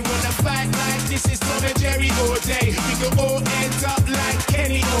day. Wanna fight like this is Tom and Jerry all day. We can all end up like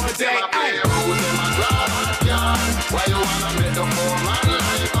Kenny all day. Them a play rude, them a grab backyard. Why you wanna make the poor man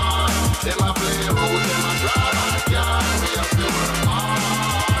life hard? Them a play rude, them a grab backyard. We have to work hard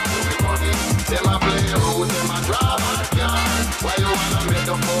to be money. Them a play rude, them a grab backyard. Why you wanna make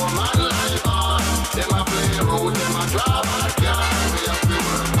the poor man life hard? Them a play rude, them a grab backyard. We have to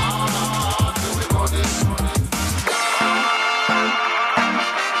work hard to be money.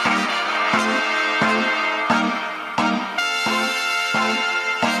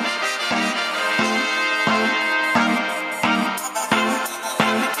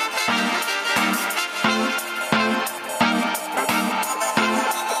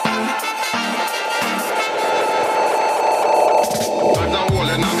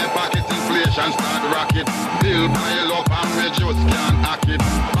 And start rocket. Bill pile up and we just can't hack it.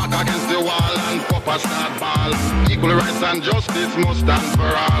 Back against the wall and Papa start ball. Equal rights and justice must stand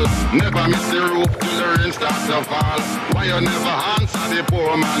for all. Never miss the roof till the rain starts to fall. Why you never answer the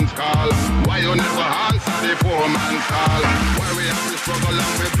poor man's call? Why you never answer the poor man's call? Why we have to struggle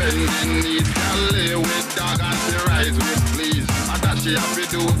and we bending knees? Can't lay with dog and she rise with fleas. And that she have to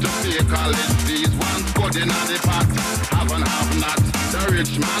do to pay college fees. One spot in the pot, have and have not. The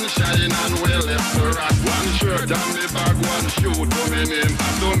rich man shine and well left to rat. One shirt on me back, one shoe to me name.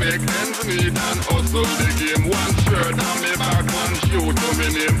 Have to make ends meet and hustle the game. One shirt on me back, one shoe to me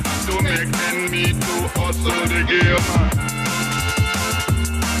name. Have to make ends meet to hustle the game.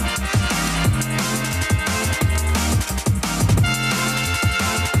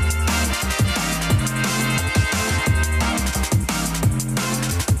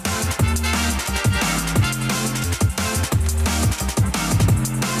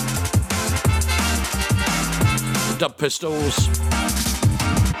 Dub Pistols.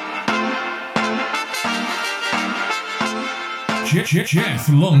 Geoff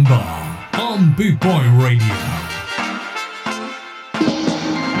Longbar on Boot Boy Radio.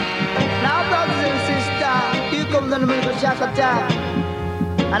 Now, brothers and sisters, here comes the musical shack attack,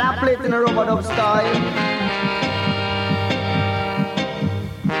 and I play it in a rubber dub style.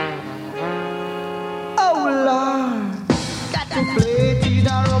 Oh Lord, got to play it in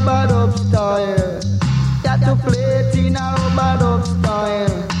a rubber dub style. Got to play it in a rubber dub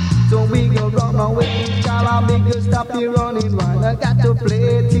style. So we go run away, tell our biggest stop you running wild. I got to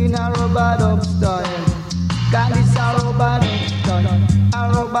play it in a rubber dub style. Got this a rubber dub style, a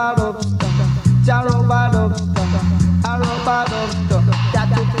rubber dub style, a rubber dub style, a rubber dub style. Got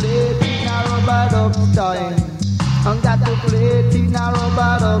to play it in a rubber dub style. I got to play it in a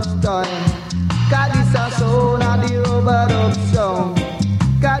rubber dub style. Got this a sound of the rubber dub sound.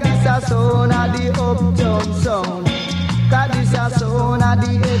 Got this a sound of the uptown sound. Got this a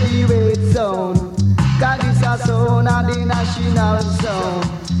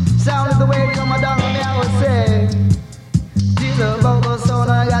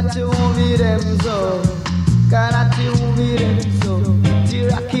them so. Cannot you be them so.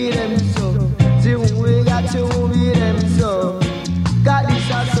 Tiraki them so. We got to be them so. Got this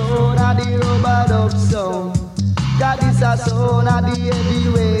a sound of the rubber dub sound. Got this a sound of the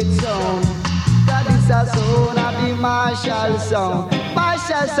heavyweight sound. Got this a sound of the Marshall sound.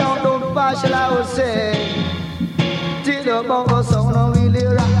 Marshall sound don't partial I would say. Till the bongo sound don't really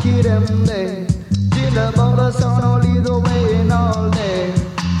rocky them day. Till the bongo sound don't lead the way in all day.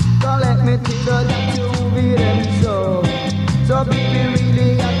 Don't let me think that you be them so. So baby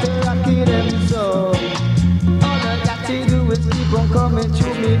really got to rocky them so. All I got to do is keep on coming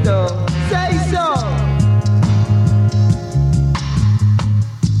through me though. Say so.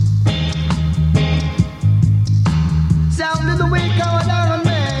 Sound of the week going down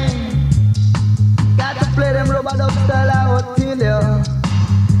me. Got to play them rubber dub style I would tell you.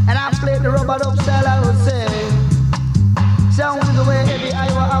 And I play the rubber dub style I would say. Sound of the way every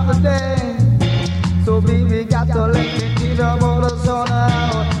hour of the day. So baby got to let me think about the sun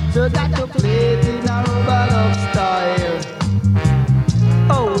out. So got to play it in a rubber dub style.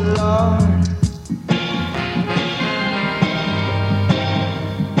 Oh Lord.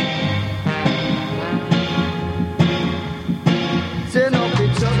 Say no be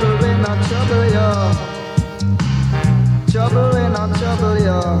trouble when I trouble you. Trouble when I trouble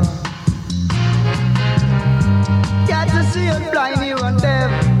you. Got to see you blind here and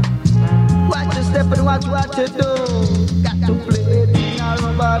deaf. Watch your step and watch what you do. Got to play it in a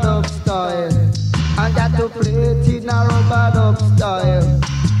rubber dub style. I got to play it in a rubber dub style.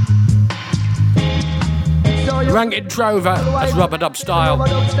 So Rankin Drover, that's rubber dub style.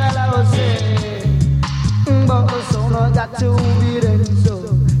 Rubber dub style I would say. But the sound I got to be them so.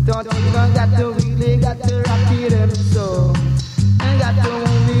 Don't even got to really got to rock it them so. And got to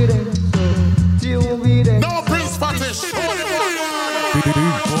be them so. Till be them. No Prince Fatish.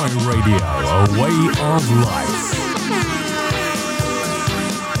 Boot Boy Radio, a way of life.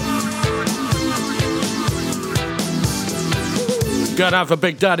 Gonna have a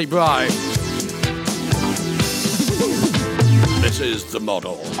Big Daddy Bry. This is the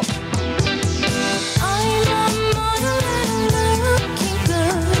model.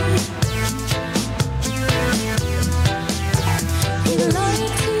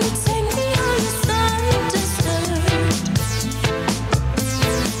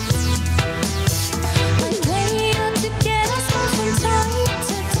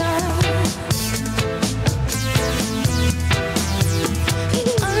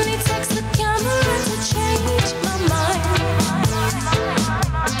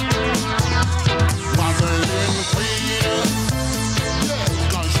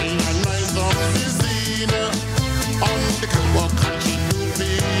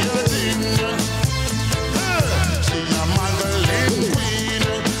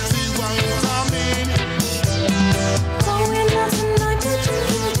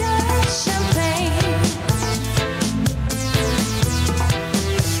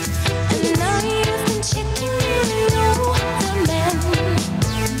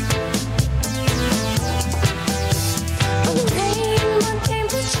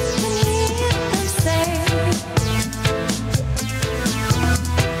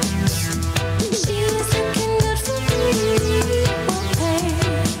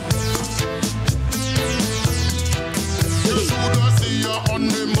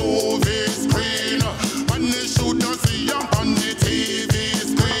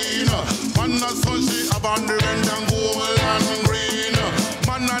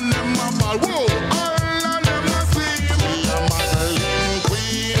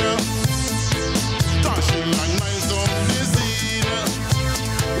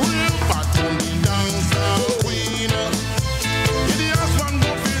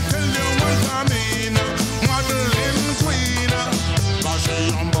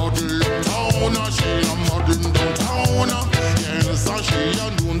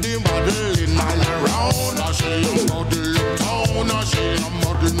 She a model uptown, she a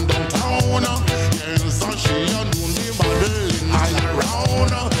model downtown.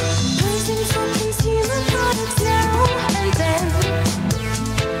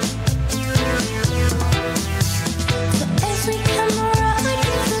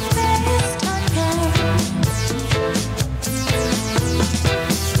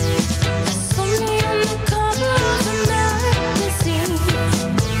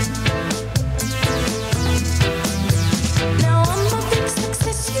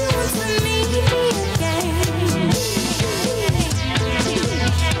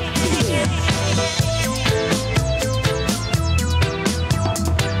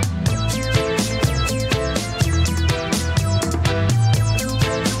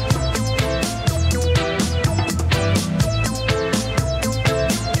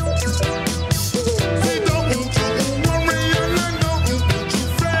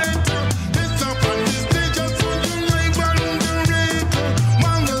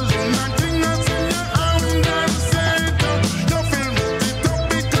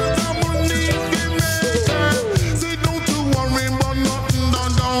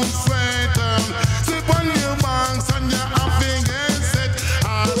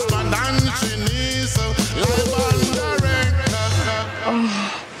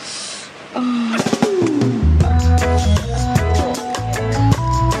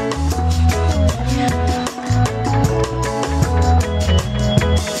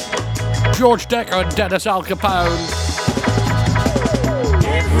 George Decker and Dennis Al Capone.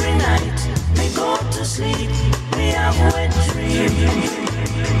 Every night we go to sleep, we have wet dreams.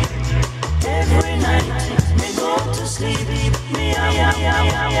 Every night we go to sleep, we have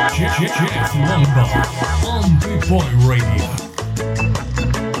Geoff Longbar on Boot Boy Radio.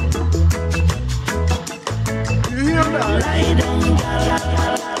 Lie down,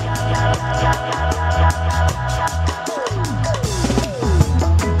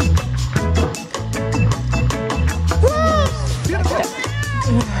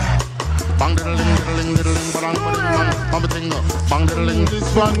 bang diddling diddling diddling bang bang bang bang diddling this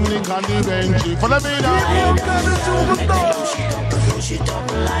one link on the bench for the beat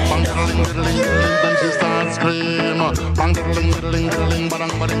bang diddling diddling diddling then she starts scream bang diddling diddling diddling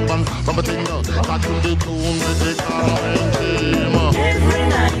bang bang bang bang got to the tune with the team. Every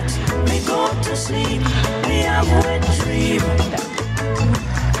night we go to sleep, we have wet dream.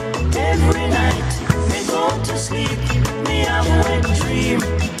 Every night we go to sleep, we have wet dream.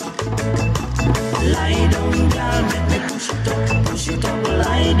 Lie down, girl, make me push it up,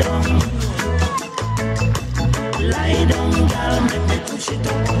 lie down. Lie down, girl, make me push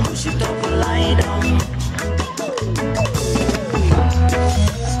it up, lie down.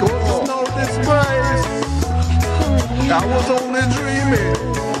 Cause now this place, I was only dreaming.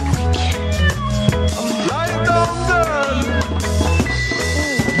 Lie down, girl.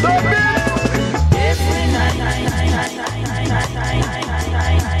 Every night.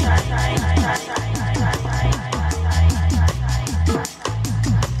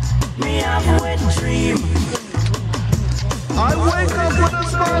 Me have a wet dream. I wake up with a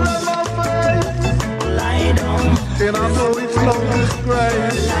smile on my face. Lie down. And I know it's long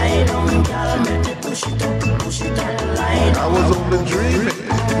disgrace. Lie down, girl, make me push it up, lie down. I was only dreaming.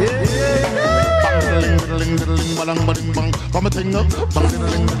 Diddling diddling diddling bang bang bang bang bang bang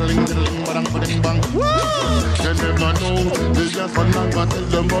diddling diddling diddling bang bang bang. You never know, they just want to tell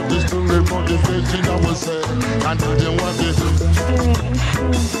them about this story, about the thing I was say, and tell them what they do.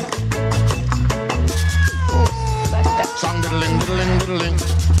 Song diddling diddling diddling.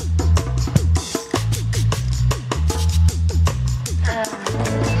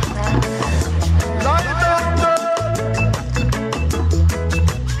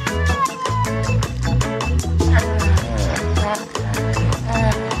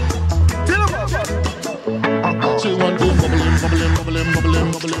 She want them bubbling, bubbling, bubbling, bubbling,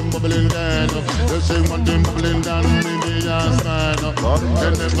 bubbling, bubbling down. They say want them bubbling down in the ass man. They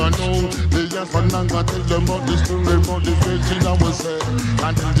never know, they just want to tell them about the story, about the thing I was say,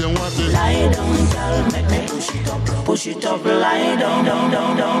 and tell them what they lie down, girl, make me push it up, lie down, down,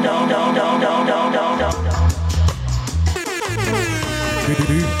 down, down, down, down, down, down, down, down, down.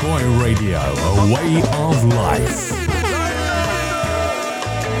 Boot Boy Radio, a way of life.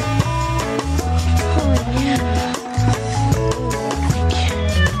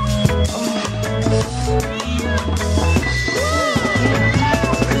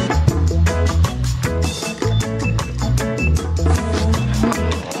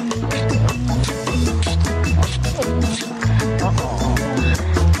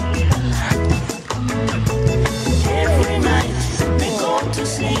 Every night we go to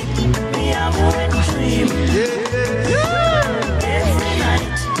sleep, we have a wet dream. Every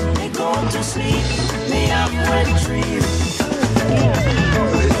night we go to sleep, we have a wet dream.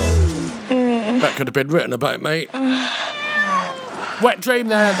 That could have been written about me. Wet Dream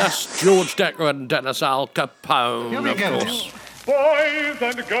there, that's George Decker and Dennis Al Capone, of course. Boys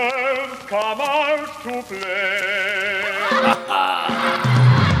and girls come out to play.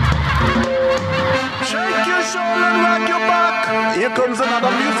 Shake your shoulder and rock your back. Here comes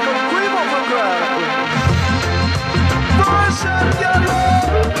another musical cream of a crowd. Boys and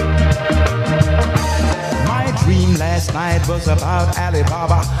girls. My dream last night was about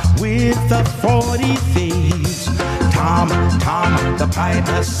Alibaba with the 40 thieves. Tom, the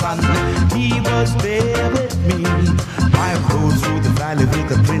piper's son, he was there with me. I rode through the valley with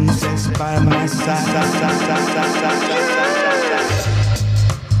the princess by my side.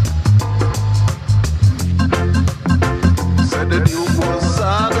 Said the Duke was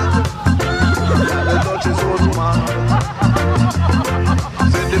sad, the Duchess was mad.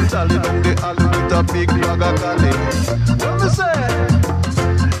 Said them tally down the alley with a big bag of cali. What me say?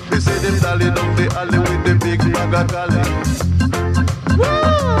 They say them tally down the alley with the big bag of cali.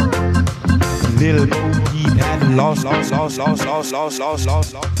 Little Bo Peep had lost.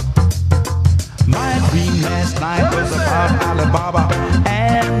 My dream last night was about Alibaba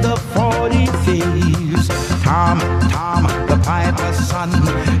and the 40 thieves. Tom, the piper's son,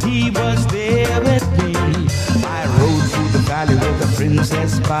 he was there with me. I rode through the valley valley with the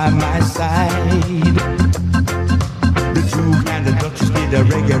princess by my side. The Duke and the Duchess did a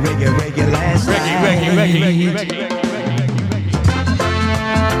reggae last night. Reggae.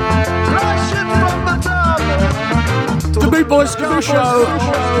 The Boot Boy Ska Show.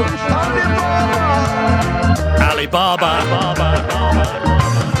 Alibaba.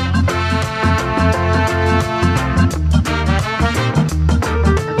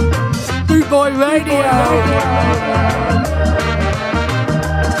 Boot Boy Radio.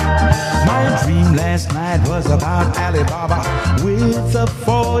 My dream last night was about Alibaba with the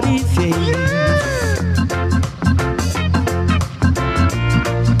 40 thieves.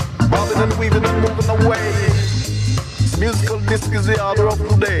 Bobbing and weaving and moving away. Musical disc is the order of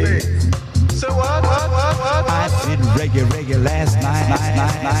today. So what? I did reggae last night.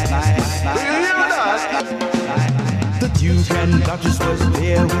 Do you hear that? The Duke and Duchess was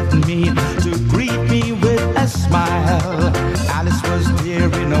there with me to greet me with a smile. Alice was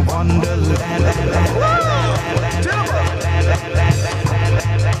there in a wonderland.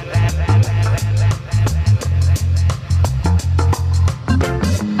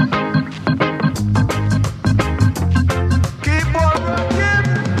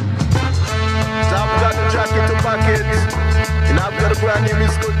 And I've got a brand new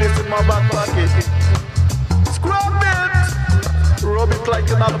musical disc in my back pocket. Scrub it! Rub it like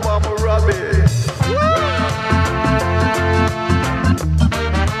an Alabama rabbit.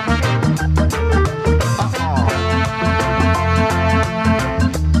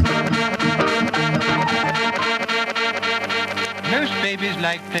 Most babies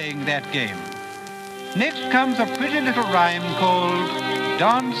like playing that game. Next comes a pretty little rhyme called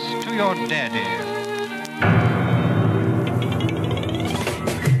Dance to Your Daddy.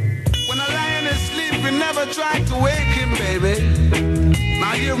 We never tried to wake him, baby.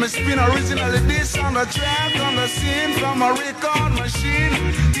 Now hear me spin originally this on the track, on the scene, from a record machine.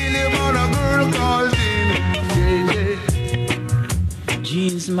 Till him on a girl called Jean.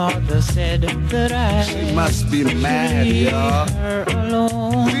 Jean's mother said that she must be mad, y'all. Her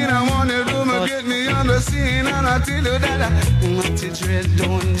alone. Then I wanted to get me on the scene, and I tell you that what the dread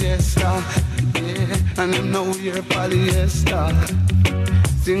don't just stop. Yeah, and them know you're polyester.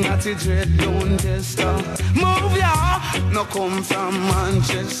 Sing at the dread don't just stop. Move ya, no come from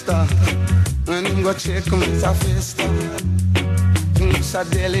Manchester. And him go check Mr. Festa. Mr.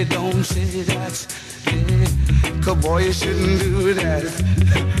 Deli don't say that. Yeah, 'cause boy you shouldn't do that.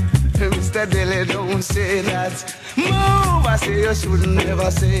 Mr. Deli don't say that. Move, I say you should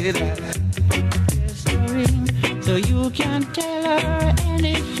never say that. So you can tell her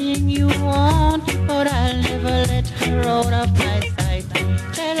anything you want, but I'll never let her out of my sight.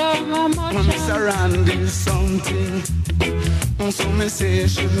 Tell her how much Mr. Randy's something. So me say you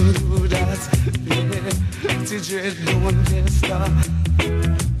shouldn't do that. Yeah, the dread don't just stop.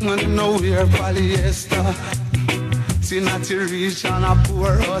 When you know we're polyester. See not to reach on a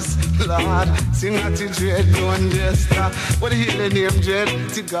poor us, Lord. See not to dread don't just stop. What the hell the name dread?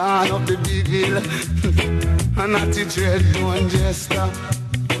 To gone up the big hill. And not to dread don't just stop.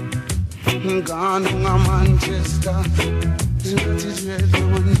 Gone on a Manchester. See not to dread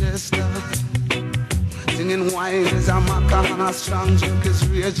don't just stop. Singing wine is a maca and a strong drink is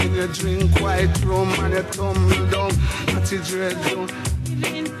raging. You drink white rum and you tumble down. Not to dread don't.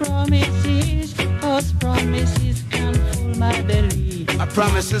 Giving promises, false promises can fool my belly. A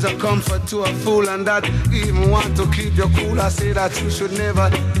promise is a comfort to a fool, and that even want to keep you cool. I say that you should never.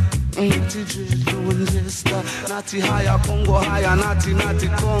 Natty dread don't just stop. Natty higher Congo higher, natty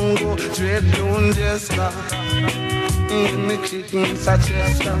Congo. Dread don't just stop. Me kicking such a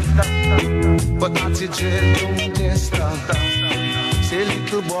stop. But natty dread don't just stop. Say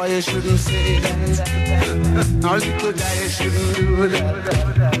little boy you shouldn't say that. Or little guy you shouldn't do that.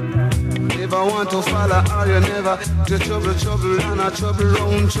 Never want to follow or you never. To trouble and a trouble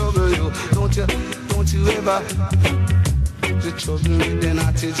round trouble you. Don't you ever. The trouble with the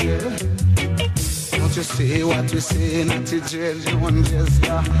natty dread. Don't you say what you say, natty dread, don't just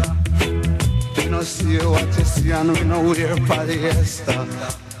stop. We don't see what you see and we know we're polyester.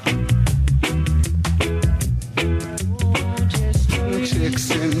 We check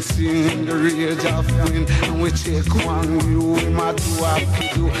sensing in the rage of wind, and we check one view, we might do have to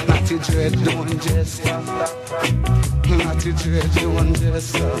do. Natty dread, don't just stop. Natty dread, don't just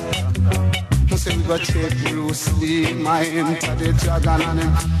stop. Say we go check Bruce Lee, my enter the dragon and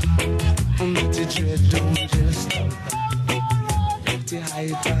him. Natty dread don't just stop. The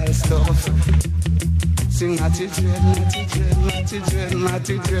high-tile stuff. Sing natty dread, natty dread, natty dread,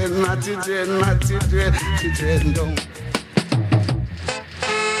 natty dread, natty dread, natty dread, natty dread don't.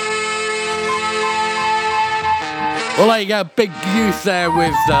 Well, there you go, big youth there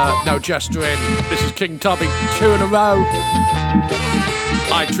with no gesturing. This is King Tubby, 2 in a row.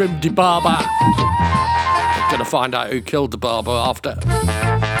 I trimmed the barber. I'm gonna find out who killed the barber after.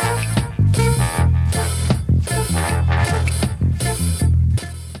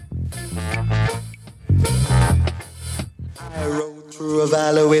 I rode through a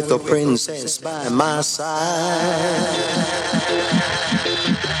valley with a princess by my side.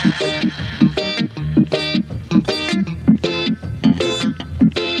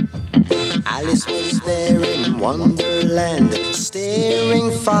 Alice was there in Wonderland,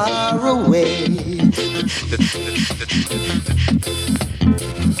 staring far away.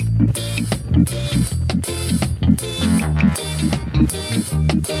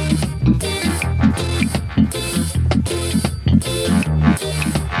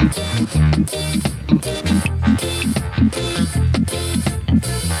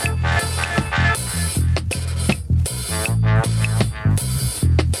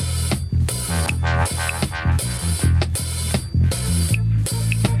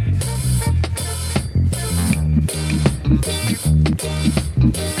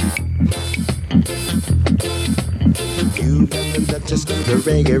 You and the Duchess do the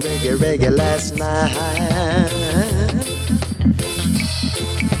reggae last night.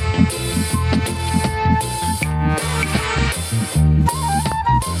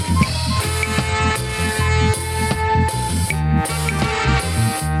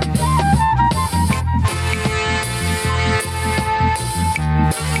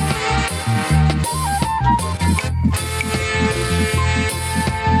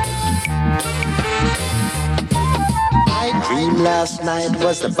 Last night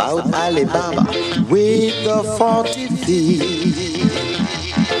was about Alibaba with the 40 thieves.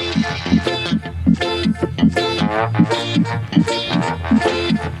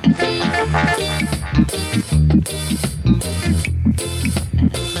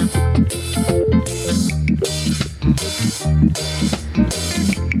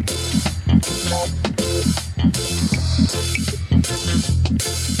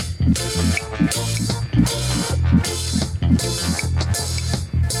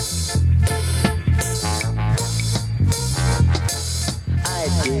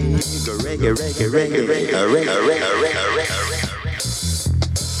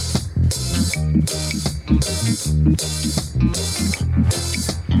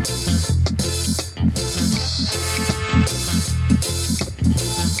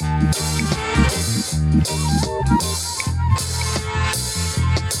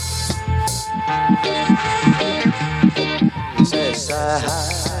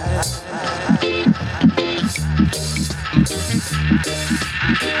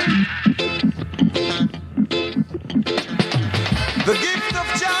 The gift of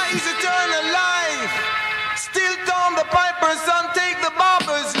Jah is eternal life. Still Tom the piper's son, take the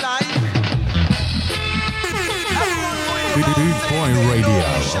barber's life. Boot Boy Radio,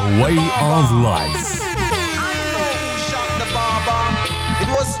 a way of life. Shot the barber. It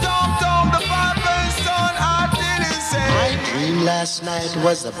was Tom the piper's son. I didn't say. My dream last night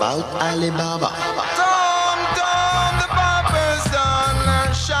was about Alibaba. Tom the barber's son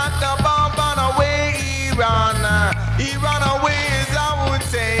shot the barber and away he ran. He ran away, as I would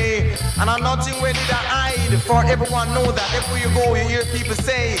say. And I'm nothing ready to hide, for everyone know that everywhere you go, you hear people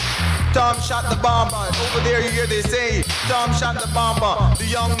say, Tom shot the bomber. Over there you hear they say, Tom shot the bomber. The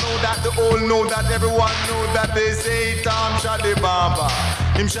young know that, the old know that, everyone know that they say, Tom shot the bomber.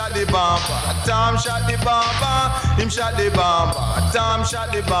 Him shot the bomber. Tom shot the bomber. Him shot the bomber. Tom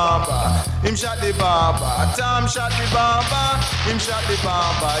shot the bomber. Him shot the bomber. Tom shot the bomber. Him shot the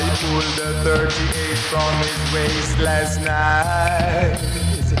bomber. He pulled the 38 from his waist last night.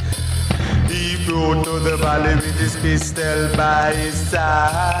 He rode to the valley with his pistol by his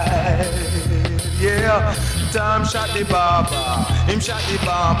side. Yeah, Tom shot the barber. Him shot the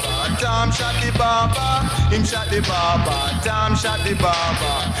barber. Tom shot the barber. Him shot the barber. Tom shot the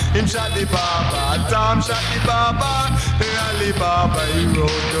barber. Him shot the barber. Tom shot the barber. Ali Baba, he rode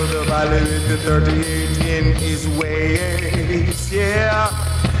to the valley with the 38 in his waist. Yeah.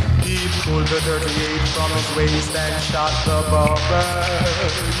 He pulled the 38 from his waist and shot the barber.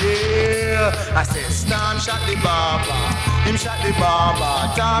 Yeah, I said, Tom shot the barber. Him shot the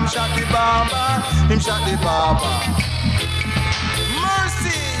barber. Tom shot the barber. Him shot the barber.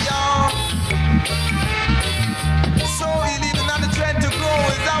 Mercy, y'all. So he leaving on the trend to grow,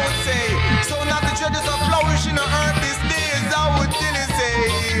 as I would say. So not the treasures are flourishing on earth these days, I would really say.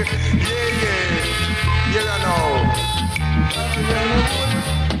 Yeah, yeah. You don't know.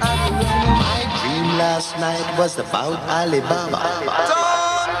 My dream last night was about Alibaba.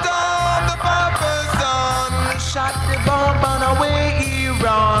 Tom, the barber's son shot the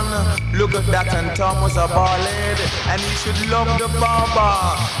Look at that, and Tom was a ballad, and he should love the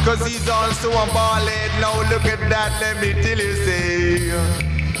barber, cause he's also a ballad. Now look at that, let me tell you, say,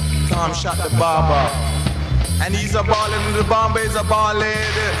 Tom shot the barber, and he's a ballad, and the barber is a ballad,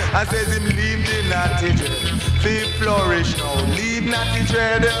 and says him leave the natty dread, feel flourish now, leave natty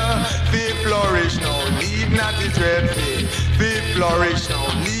dread, feel flourish now, leave natty dread, feel flourish now,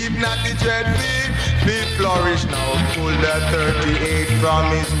 leave natty dread, feel flourish now. Pull that 38 from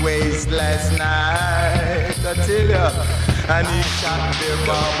his waist last night, I tell ya. And he shot the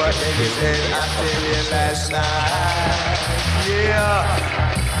barber in his head, I tell you, last night. Yeah,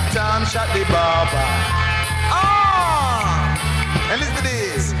 Tom shot the barber. And listen to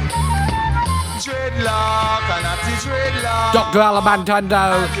this. Dreadlock, and that's dreadlock. Dr. Alamantando,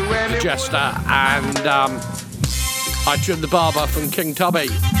 the Jester, and I Trim the Barber from King Tubby.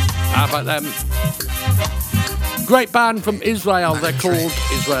 How about them? Great band from Israel, they're called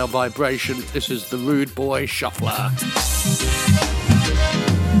Israel Vibration. This is the Rude Boy Shuffler.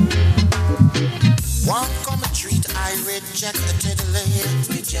 One come treat, I reject the tiddly.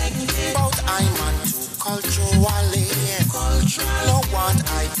 Both I'm on to culturally. No want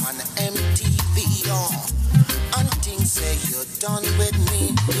I on MTV. And things say you're done with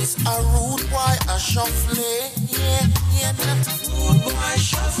me. It's a rude boy, a shuffling. Yeah, rude boy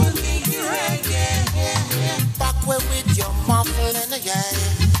shuffling, yeah. Back way with your muffling, yeah.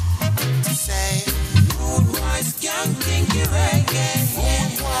 Say, rude boy skanking, yeah.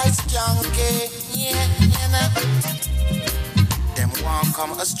 Rude boy skanking, yeah. Them won't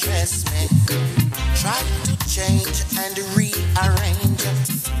come a stress me. Try to change and rearrange.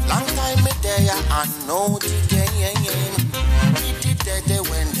 Long time me there, I know the game. Me the day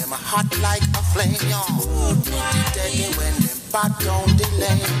when them hot like a flame. Me the day when them bad down the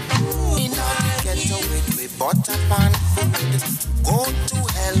lane. In all the ghetto with butter pan food. Go to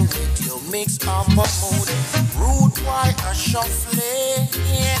hell with your mix up a mood. Rude boy a shuffling.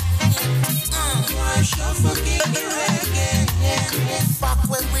 Boy shuffling reggae. Back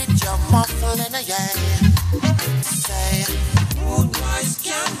way with your muffling, yeah. Say, rude boy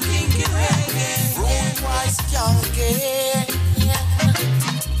skanking reggae. Rude boy skanking, yeah.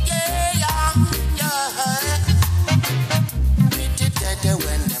 Me the day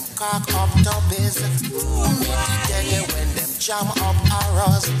when them cock up tubbies. Me the day when them jam up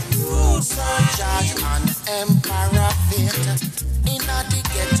arrows. Surcharge and Emperor fit. Inna the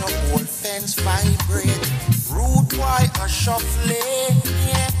ghetto old fence vibrate. Rude boy a shuffling,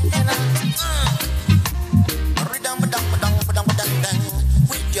 yeah.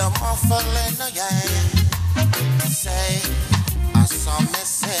 With your muffling, yeah. Say, I saw me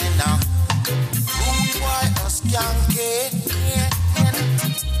say now. Rude boy a skanky, yeah.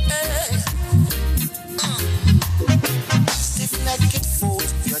 Stiff-necked foot,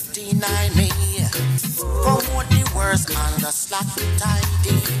 you deny me. Promote the worst and the slack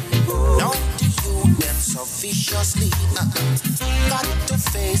tidy. Now the youth them so viciously. Got to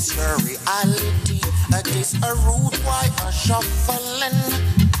face your reality. This a rude boy a shuffling.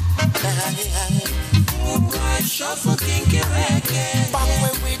 Rude boy shuffle kinky reggae. Back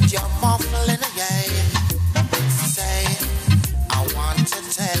way with your muffling, yeah. Say, I want to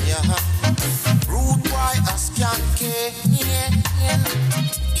tell you, rude boy a skanky, yeah.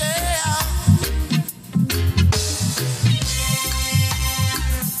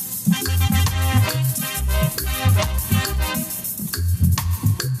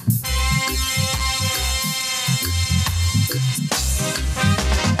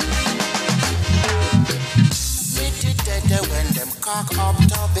 Cock up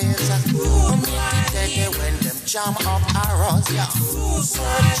tubbies. Me the day when them jam up arrows.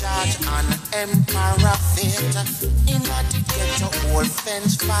 Surcharge and Emperor fit. Inna the ghetto old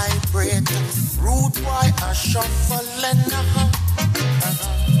fence vibrate. Rude boy a shuffling.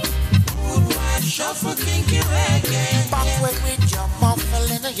 Rude boy shuffle kinky reggae. Back way with your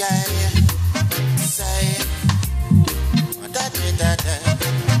muffling, yeah. Say, da.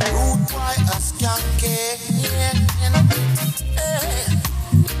 Rude boy a skanky, yeah.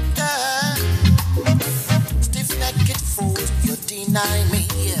 Stiff-necked food, you deny me.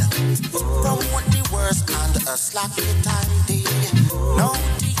 Promote the worst and a slack tidy. Now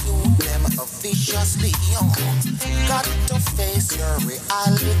the youth them viciously. Got to face your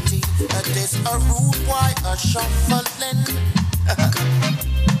reality. This a rude boy a shuffling.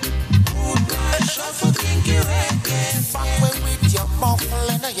 Rude boy shuffle kinky reggae. Back way with your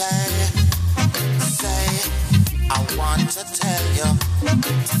muffling, yeah. Say, I want to tell you,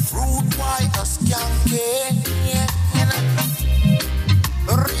 rude boy a skanky, yeah.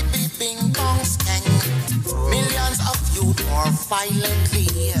 Ribby bing bong skank. Millions of youth more violently.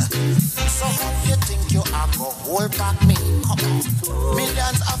 So how you think you are gonna hold back me? Come on.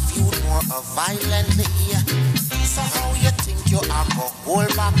 Millions of you more violently. So how you think you are gonna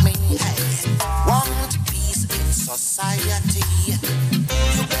hold back me? Hey, want peace in society?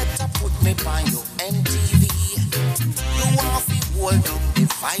 You better put me on your MTV. You want to hold down the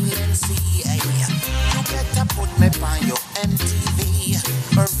violence? Hey, you better put me on your MTV.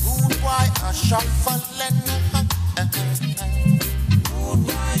 A rude boy a shuffling. Rude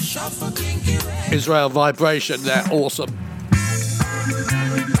boy shuffle kinky way. Israel Vibration, they're awesome.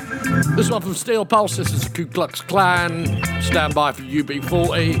 This one from Steel Pulse, this is the Ku Klux Klan. Stand by for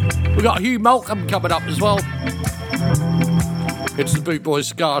UB40. We've got Hugh Malcolm coming up as well. It's the Boot Boy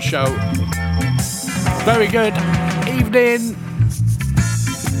Ska Show. Very good evening,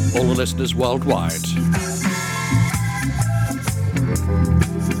 all the listeners worldwide.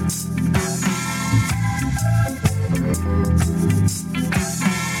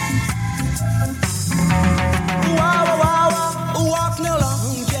 Walk no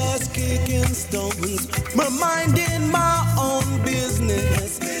long, just kicking stones. My mind in my own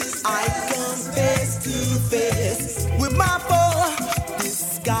business. I come face to face with my foe,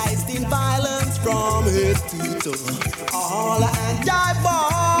 disguised in violence from head to toe. All and I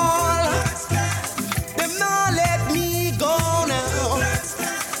ball. Them not let me go now.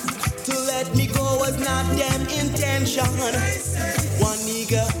 To let me go was not them intention. One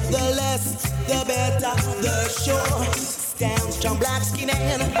nigga, the less, the better, the show. Stand strong, black skin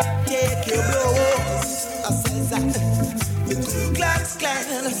and take your blows. I says that the Ku Klux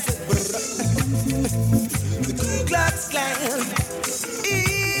Klan. The Ku Klux Klan.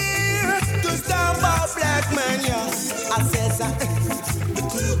 Here to stand by black man, yeah. I says that the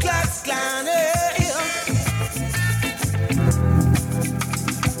Ku Klux Klan.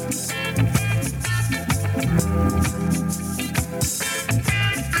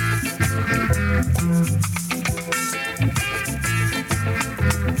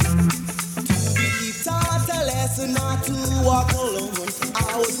 Not to walk alone.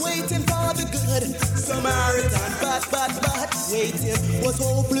 I was waiting for the good Samaritan, but waiting was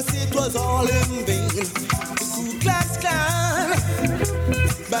hopeless. It was all in vain. The Ku Klux Klan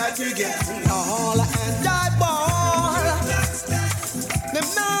back again, all and I ball. Them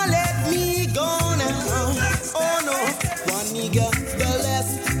not let me go now. Oh no, one nigga, the less,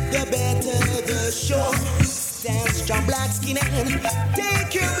 the better, the show. Stand strong, black skin and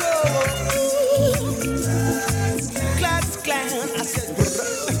take your blow. Klux Klan, I said,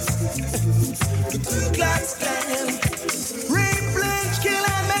 the Ku Klux Klan. Rape, lynch, kill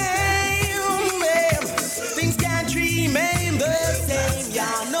and maim. Things can't remain the same,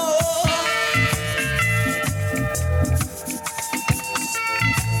 y'all know.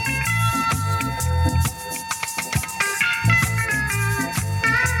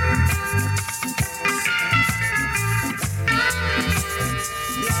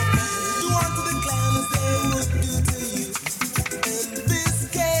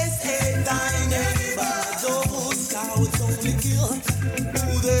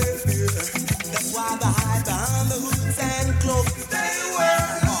 That's why the hide behind the hoods and cloaks. They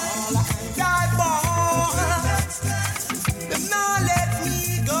were all and died born. Them not let me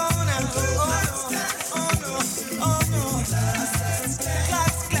go now. Oh no, oh no.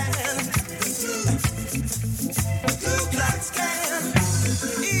 Klux Klan. Ku Klux Klan.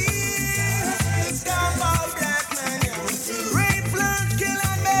 It's time for black man, yeah. Rape, blood, kill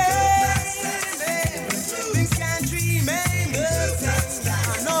and maim. Things can't remain the same.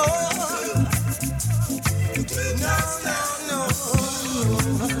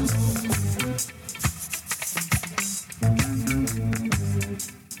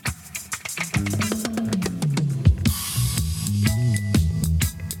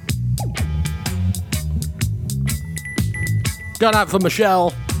 Going out for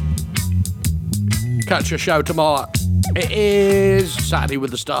Michelle. Catch your show tomorrow. It is Saturday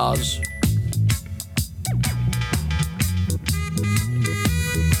with the Stars.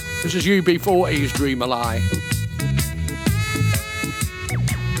 This is UB40's Dream a Lie.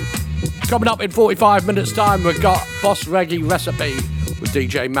 Coming up in 45 minutes time, we've got Boss Reggae Recipe with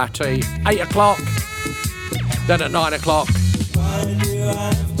DJ Matty. 8 o'clock. Then at 9 o'clock,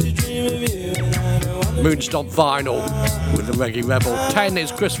 Moonstomp Vinyl with the Reggae Rebel. 10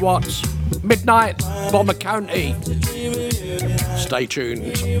 is Chris Watts. Midnight, Bomber County. Stay tuned.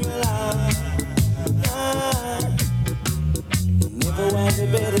 Never was a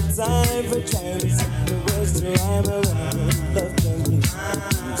better time for Chinese. The worst time around. Love can be.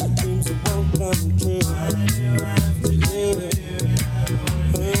 Dreams that won't come true.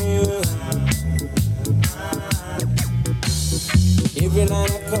 Every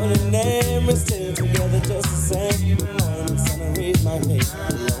line I call your name, we're still together just the same. Morning sun, I raise my head.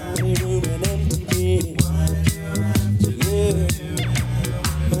 Lonely room and empty bed. Yeah.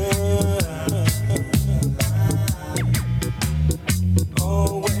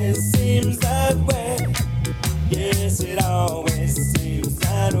 Always seems that way. Yes, it always seems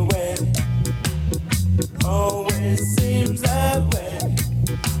that way. Always seems that way.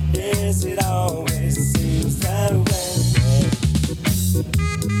 Yes, it always seems that way.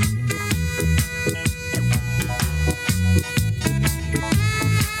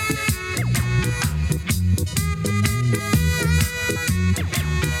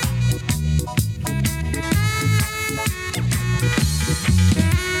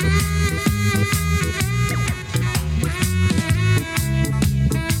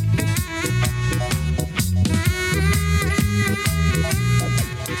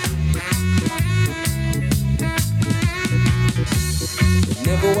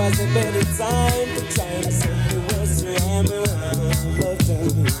 Never was a better time to try to say the words to hammer and love to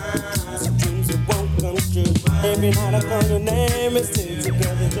me. Some dreams that won't come true. Every night I call your name and still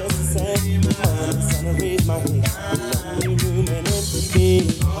together just the same. Morning sun, I raise my head. Lonely room and empty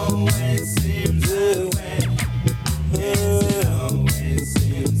bed. Always seems that way. Always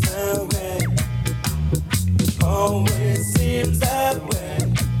seems that way. Always seems that way.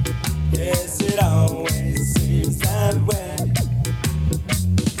 Yes, it always seems that way.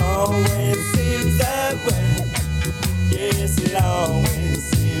 Always seems that way. Yes, it always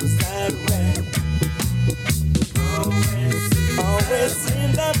seems that way. Always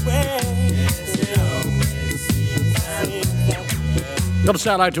seems that way. Yes, it always seems that way. Got to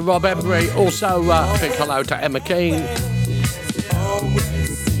say hello to Rob Embry. Also, big hello to Emma Keane.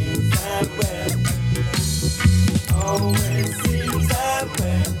 Always seems that way. Always seems that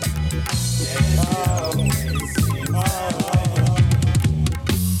way. Always seems that way.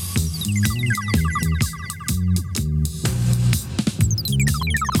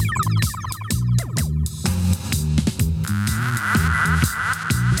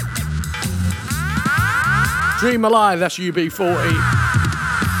 Dream Alive, that's UB40.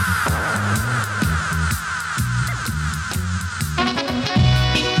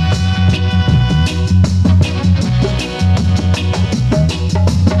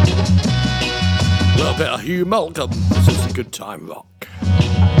 A little bit of Hugh Malcolm. This is a good time rock.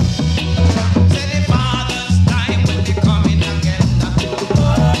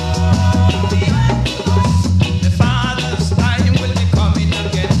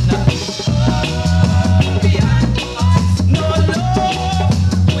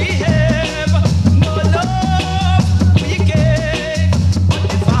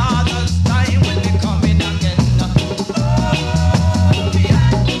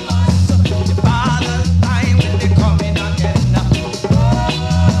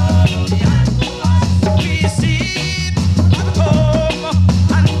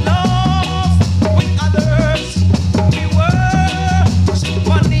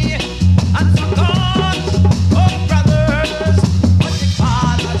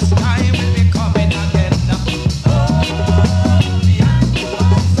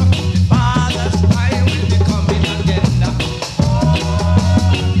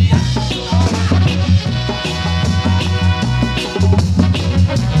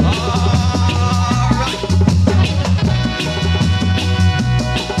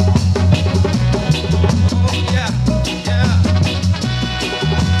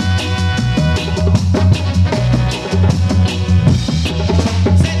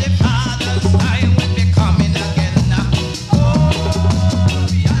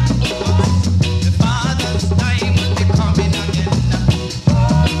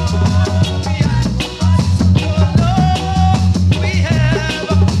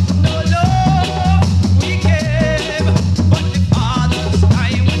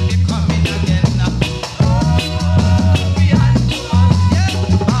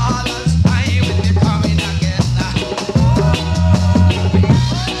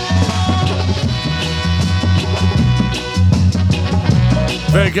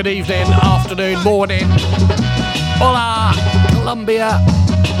 Very good evening, afternoon, morning. Hola, Colombia.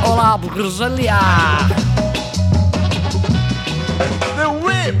 Hola, Brasilia. The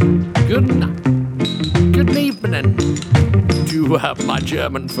whip. Good evening to my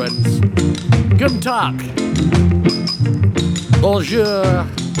German friends. Guten Tag. Bonjour.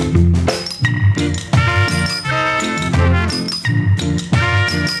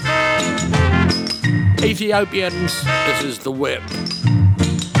 Ethiopians, this is the whip.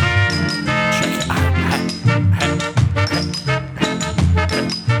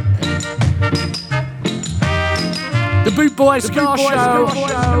 The Boot Boy Scar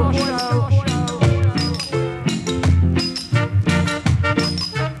Show.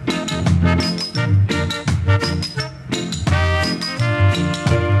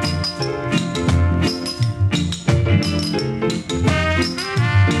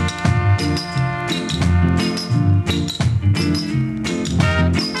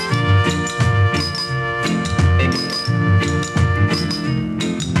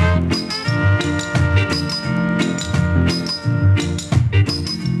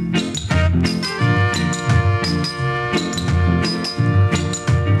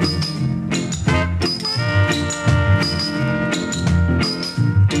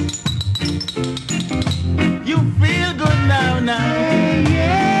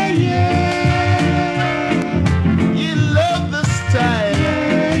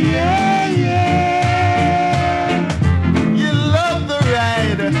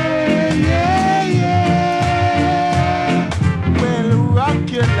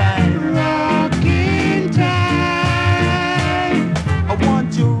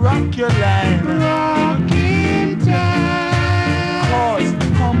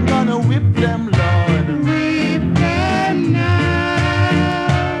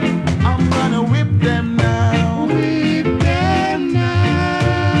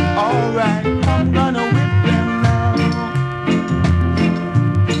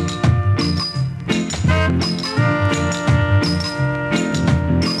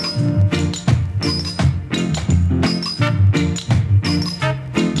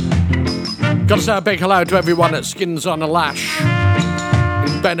 Gotta say a big hello to everyone at Skins on a Lash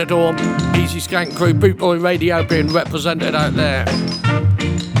in Benidorm, Easy Skank Crew, Bootboy Radio being represented out there.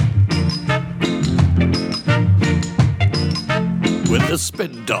 With the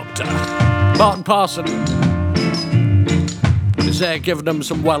Spin Doctor. Martin Parson is there giving them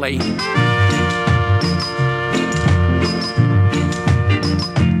some welly.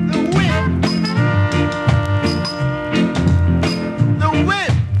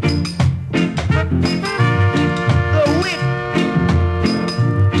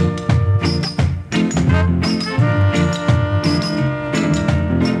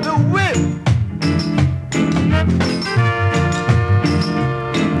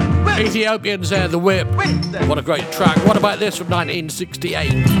 Ethiopians there, The Whip. What a great track. What about this from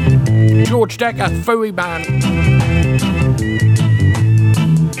 1968? George Decker, Furry Man.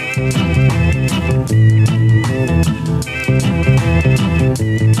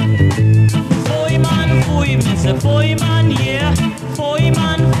 Foy man, foy, me say foy man, yeah. Foy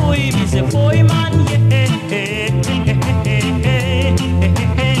man, foy, me say foy man, yeah.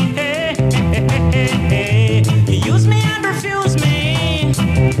 You use me and refuse me.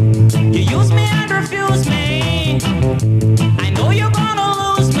 You use me and refuse me. I know you're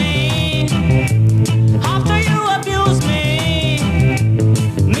gonna lose me after you abuse me.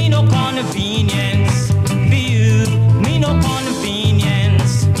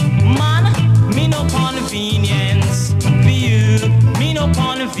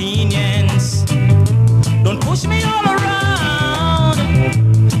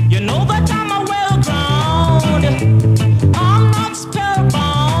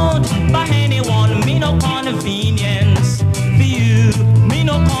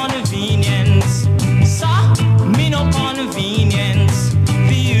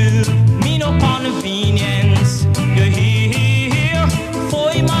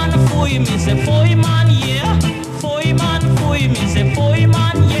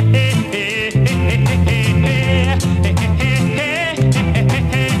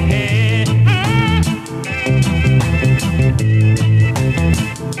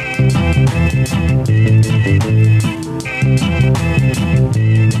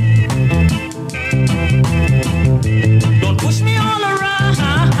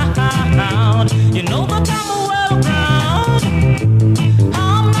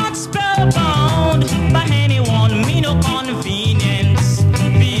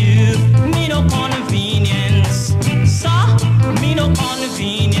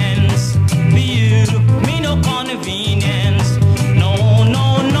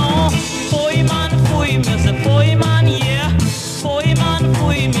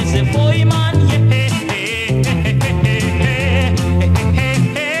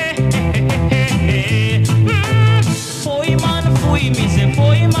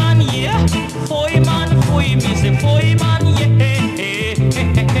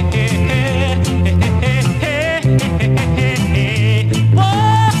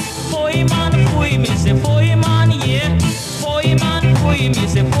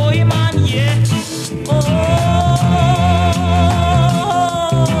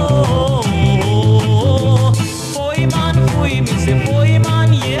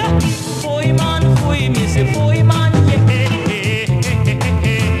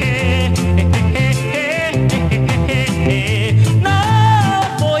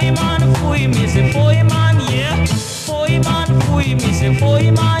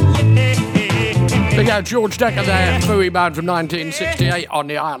 boy man, yeah. Big out George Decker there, Bowie Band from 1968 on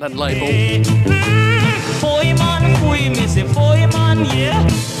the Island label. Boy man, me say boy man, yeah.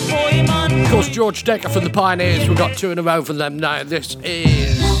 Boy man. Of course, George Decker from the Pioneers, we've got 2 in a row from them now. This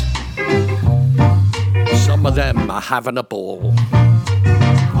is Some of Them Are Having a Ball.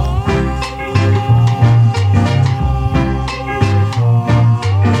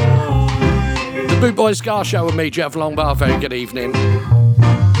 The Boot Boy Ska Show with me, Geoff Longbar. Very good evening.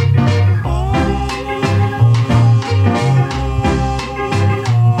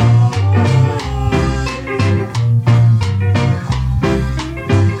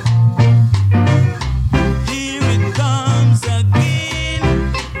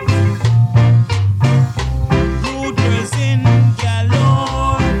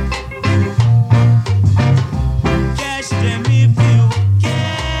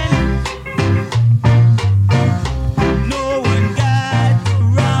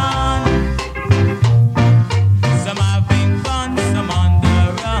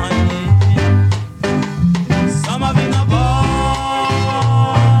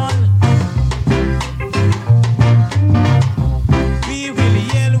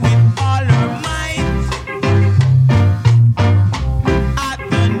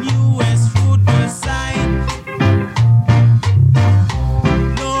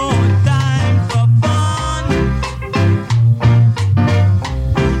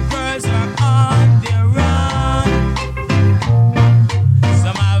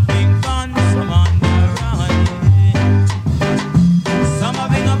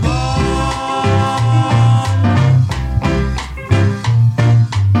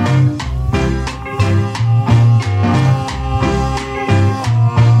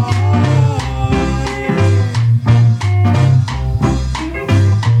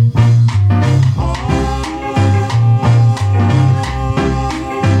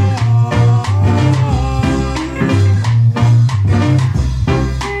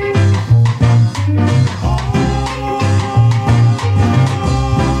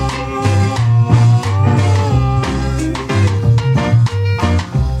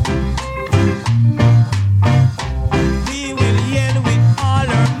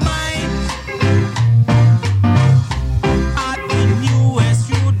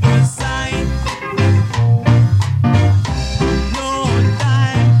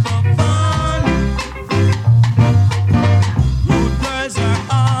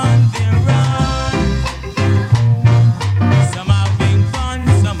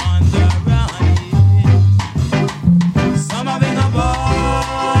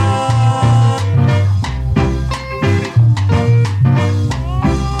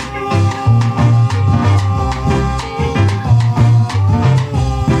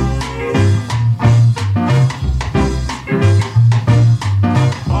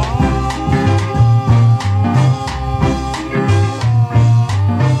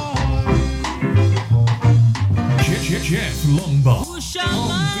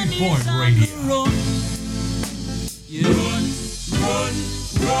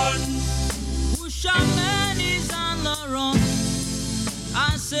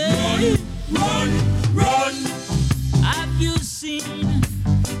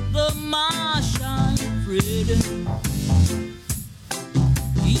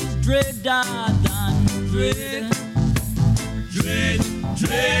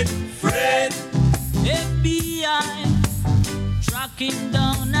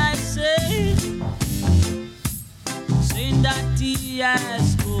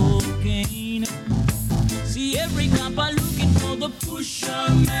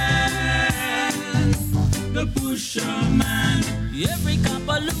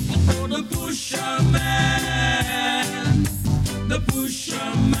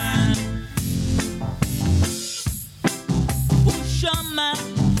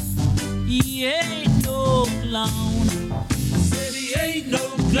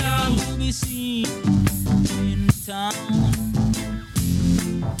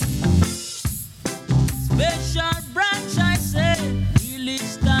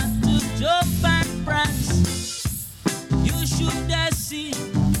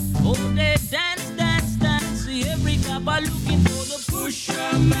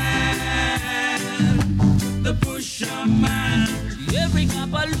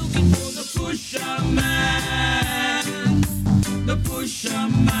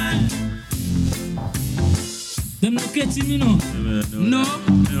 Them no catch him, you know. No.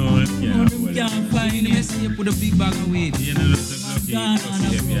 No, them can't find him. Escape with a big bag of weight. You know,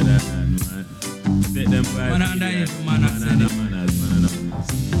 Take them by man under it, man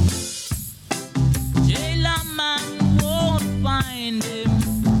jailer man won't find him.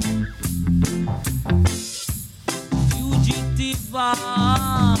 fugitive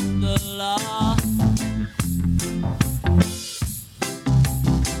of the law.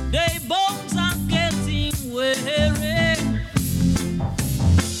 Their bones are getting weary,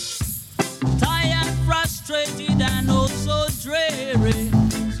 tired, frustrated, and also dreary.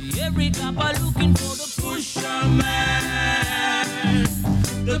 See every copper looking for the pusher man,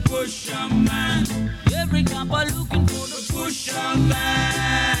 the pusher man. Every copper looking for the pusher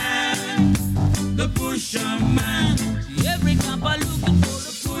man, the pusher man. See every copper looking for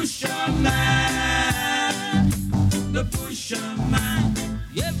the pusher man, the pusher man.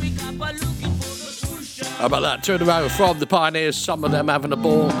 Every copper looking for the pusher. How about that? 2 in a row from the Pioneers, some of them having a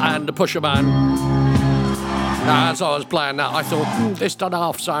ball, and the Pusher Man. Now, as I was playing that, I thought, this doesn't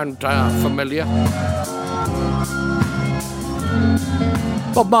half sound familiar.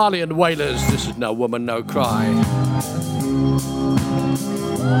 Bob Marley and the Wailers, this is No Woman, No Cry.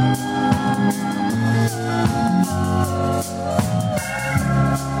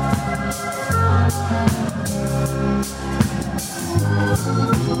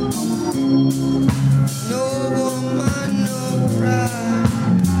 No woman, no cry.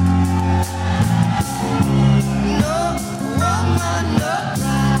 No woman, no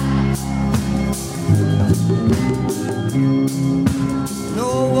cry. No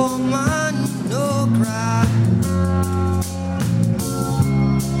woman, no cry.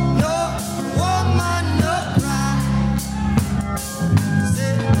 No woman, no cry.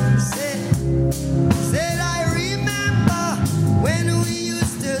 Said I remember when we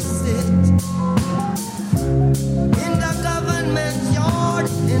used to sit in the government yard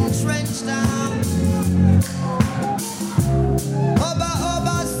in Trenchtown. Oba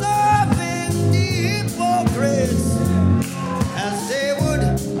serving the hypocrites as they would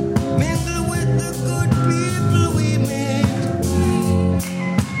mingle with the good people we made.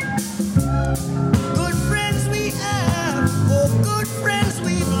 Good friends we have, oh good friends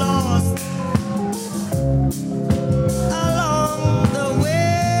we've lost along the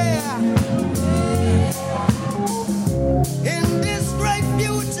way. In this bright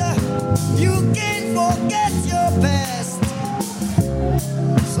future, you can't forget your past.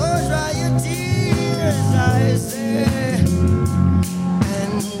 So dry your tears, I say,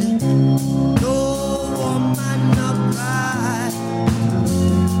 and no woman no cry.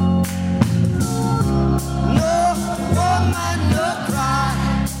 No woman no cry.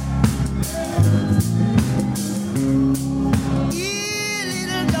 Yeah,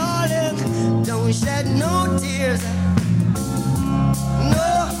 little darling, don't shed no tears.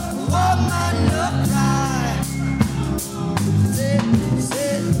 No woman no cry.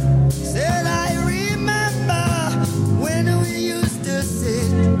 Said I remember when we used to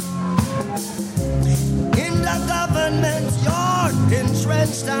sit in the government yard in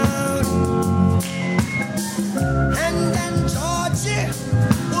Trenchtown, and then Georgie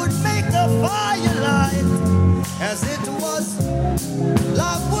would make the firelight as it was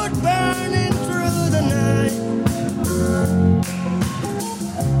logwood burning through the night.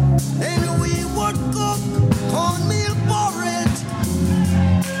 And we would cook cornmeal porridge,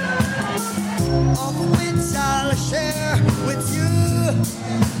 of which I'll share with you.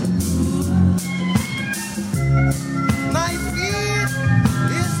 My feet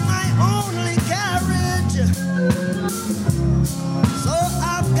is my only carriage, so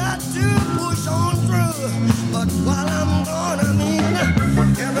I've got to push on through. But while I'm gone, I mean,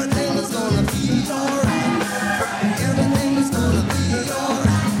 everything is gonna be alright. Everything is gonna be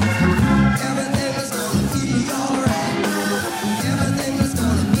alright. Everything is gonna be alright. Everything is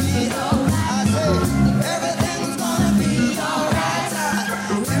gonna be alright. I say, everything is gonna be alright.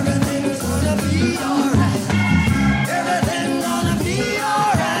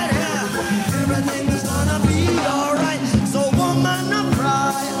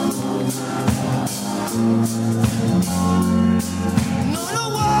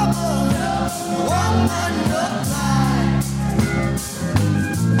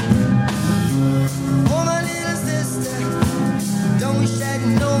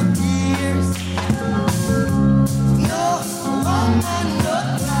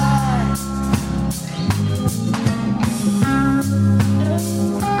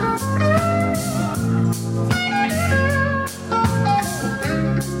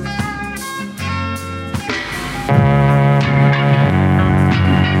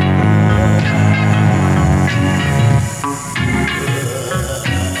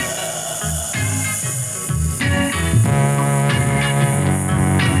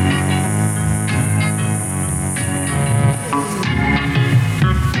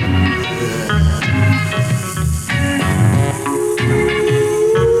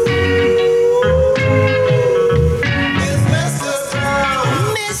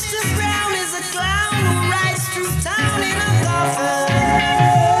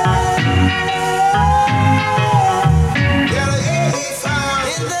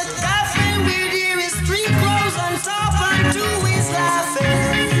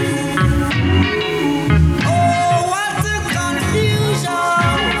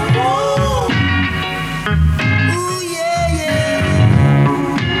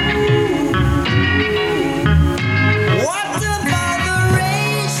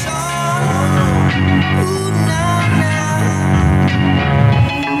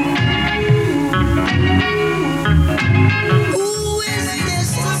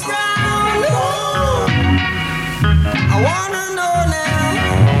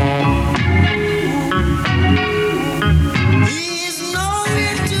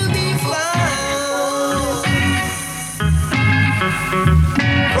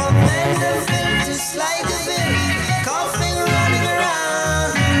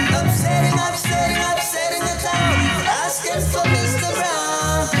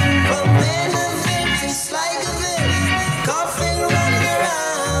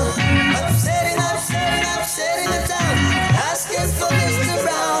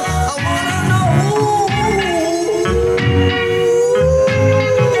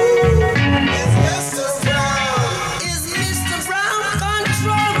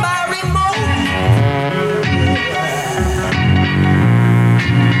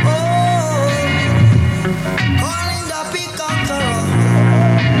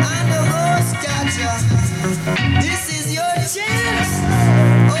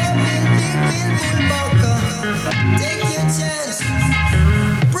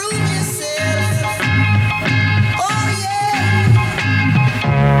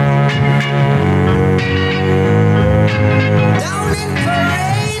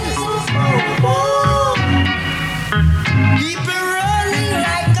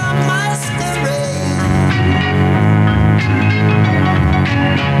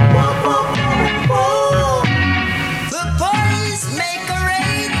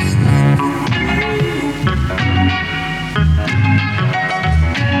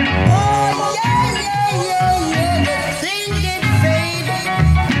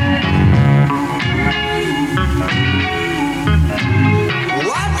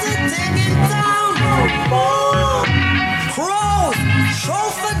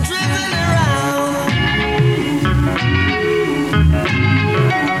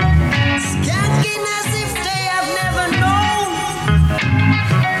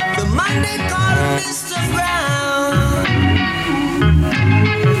 The man they call Mr. Brown.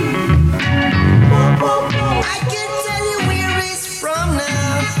 I can tell you where he's from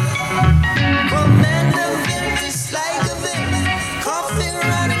now. Commander Vim, just like a Vim, coughing,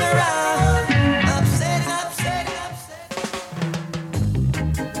 running around, upset, upset, upset.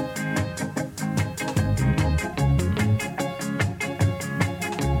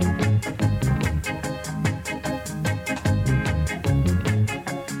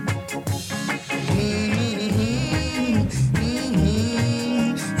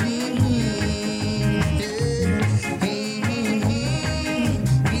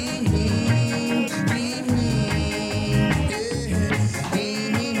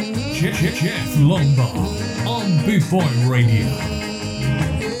 Geoff Longbar on Boot Boy Radio.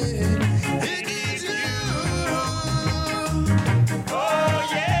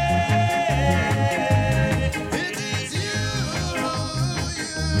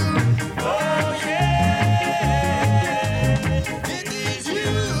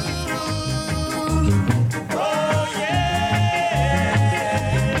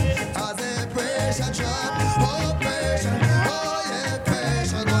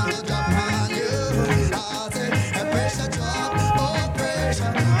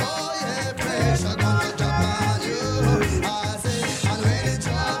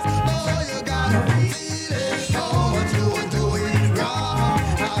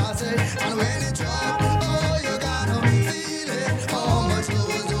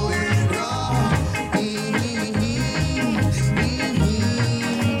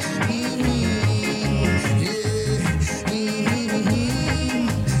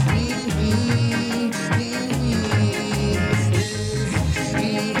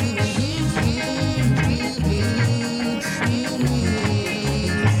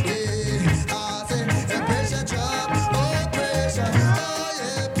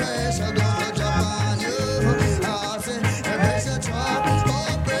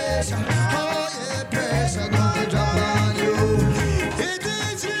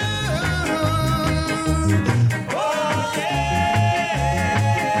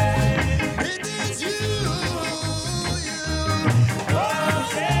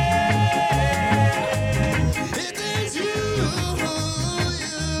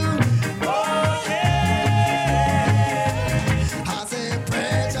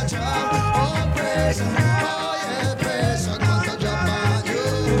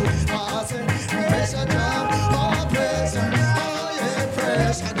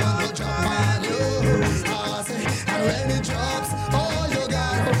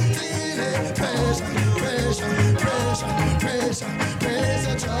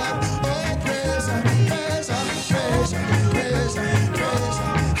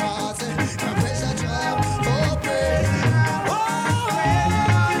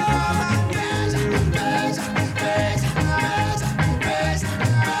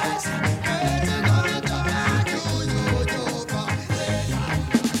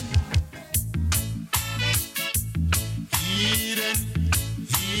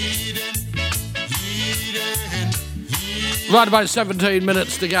 Right about 17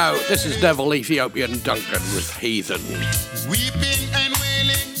 minutes to go. This is Devil Ethiopian Duncan with Heathen. Weeping and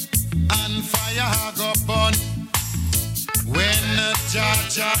wailing and fire go burn when the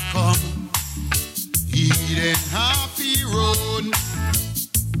judge come. Heathen happy road.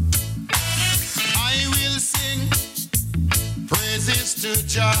 I will sing praises to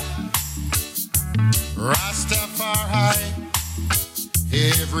Jah Rastafari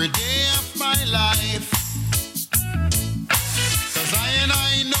every day of my life.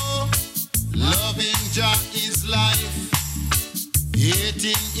 I know loving Jah is life,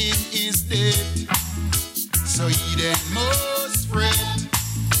 hating him is death, so he then must fret.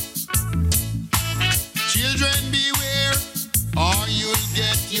 Children beware, or you'll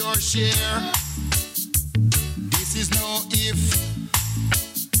get your share. This is no if,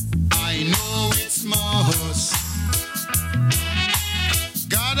 I know it's must.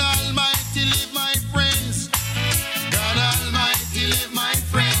 God Almighty live my friends, God Almighty live my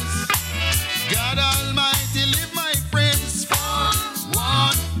friends, God Almighty live my friends for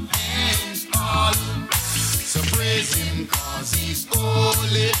one and all. So praise him cause he's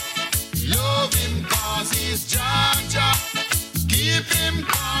holy, love him cause he's Jah Jah, keep him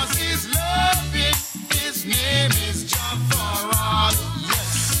cause he's love.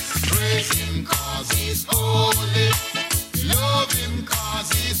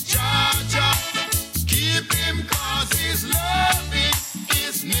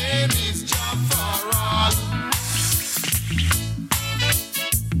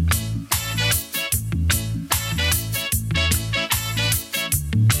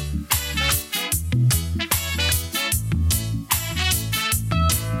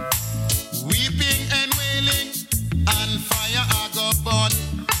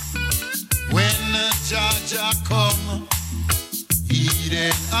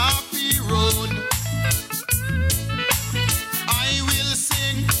 Eden happy road. I will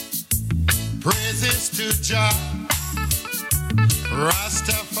sing praises to Jah,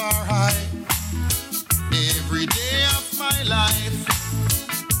 Rastafari, every day of my life.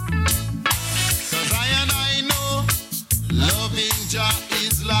 'Cause I know loving Jah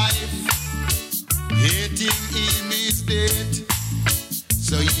is life, hating him is death.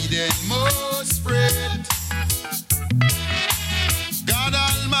 So Eden must spread. God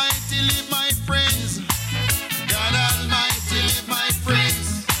Almighty live my friends. God Almighty live my friends.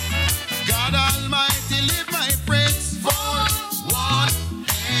 God Almighty live my friends for one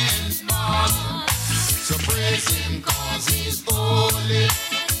and all. So praise him 'cause he's holy.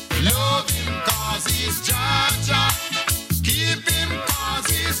 Love him 'cause he's Jah. Keep him 'cause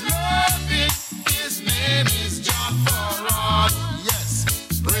he's loving. His name is Jah for all. Yes,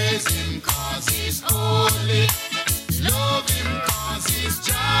 praise him 'cause he's holy. Love him 'cause he's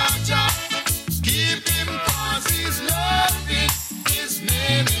Jah. Keep him 'cause he's loving. His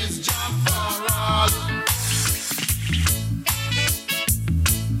name is Jah for all.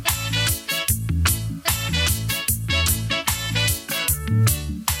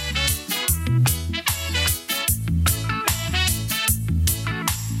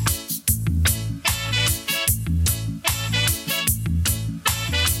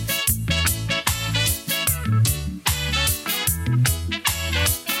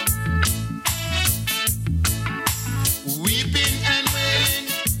 Weeping and wailing,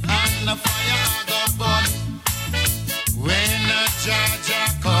 and the fire I go burn. When a Jah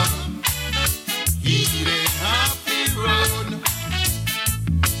come, he ain't happy road.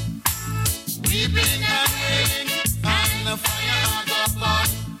 Weeping and wailing, and the fire I go burn.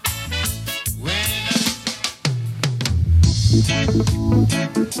 When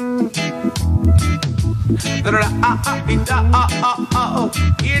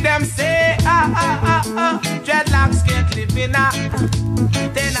Hear them say, dreadlocks can't live in a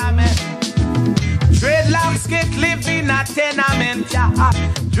tenement. Dreadlocks can't live in a tenement, yeah.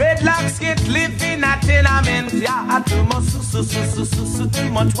 Dreadlocks can't live in a tenement, yeah. Too much, too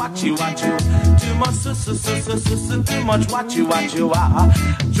much, watch you. Too much, too much, watch you.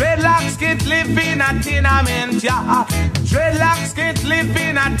 Dreadlocks can't live in a tenement, yeah. Dreadlocks can't live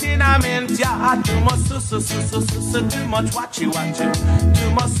in a tenement, yeah. Too much, too much, watch you.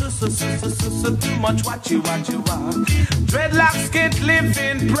 Too much, too much, watch you. Dreadlocks can't live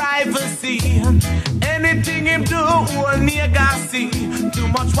in privacy. Anything him do, all nigga see. Too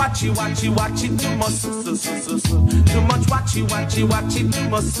much watch it. Too much too much watch it. Too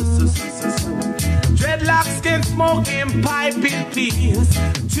much Dreadlocks can smoke in pipe in peace.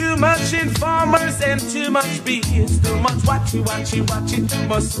 Too much informers and too much bees. Too much watch it. Too much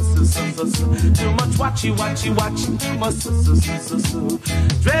too much watch it. Too much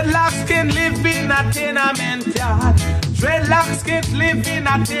Dreadlocks can live in a tenement yard. Dreadlocks can't live in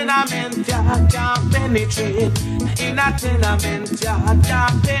a tenement yard. Can't penetrate in a tenement yard.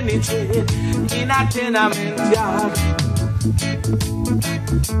 Can't penetrate in a tenement yard.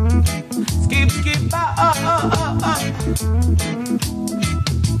 Skip,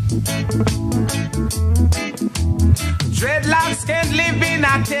 Dreadlocks can't live in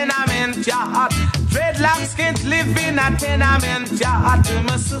a tenement yard. Dreadlocks can't live in a tenement yard. Too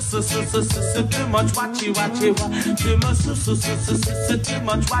much, too much watch you. Too much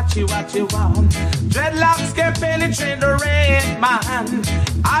watch you. Dreadlocks can penetrate the rain, man.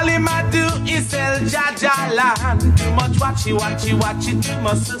 All him a do is sell Jaja land. Too much watch you. Too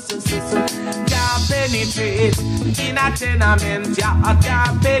much, can't penetrate in a tenement yard.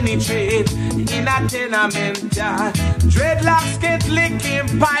 Can't penetrate in a tenement yard. Dreadlocks can't lick him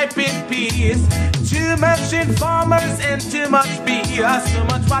pipe in peace. Too much informers and too much BS. Too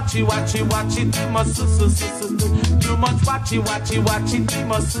much watch it. Too much too much watch it. Too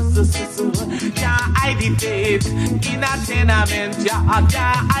much can't agitate in a tenement yard.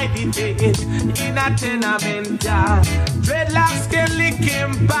 Can't agitate in a tenement yard. Dreadlocks can lick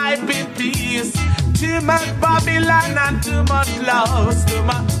him pipe in peace. Too much Babylon and too much loss. Too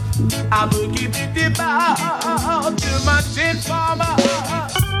much I will keep it about. Too much informer.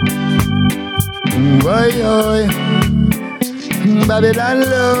 Boy, Babylon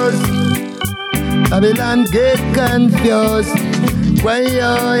lose. Babylon get confused. Boy,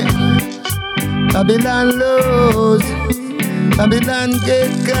 Babylon lose. Babylon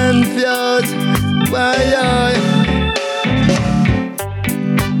get confused. Boy,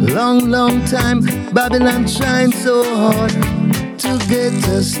 long time Babylon trying so hard to get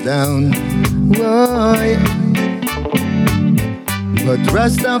us down. Why? But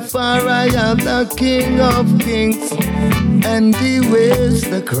Rastafari are the King of Kings, and he wears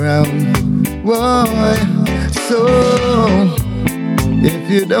the crown. Boy, so if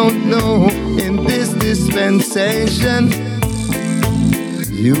you don't know, in this dispensation,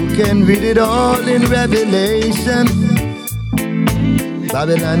 you can read it all in Revelation.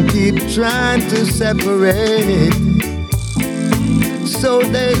 Babylon keep trying to separate, so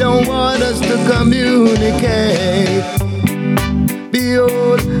they don't want us to communicate.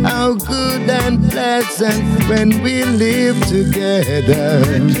 Behold, how good and pleasant when we live together.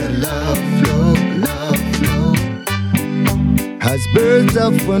 Let your love flow, love flow. As birds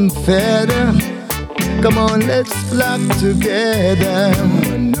of one feather, come on, let's flock together.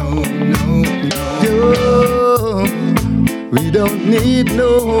 No, no, no. Yo, we don't need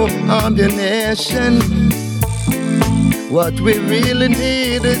no ammunition. What we really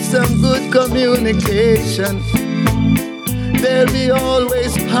need is some good communication. There'll be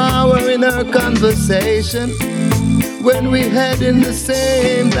always power in our conversation when we head in the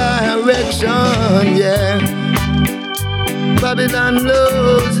same direction, yeah. Babylon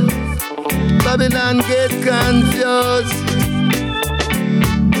lose, Babylon get confused.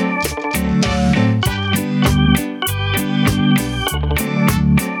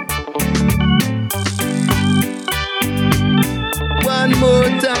 One more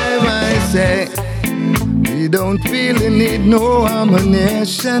time I say, we don't really need no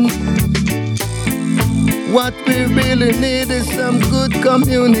ammunition. What we really need is some good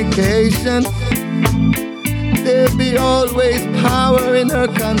communication. There'll be always power in our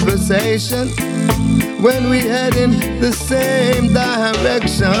conversation when we head in the same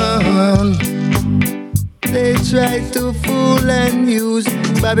direction. They try to fool and use,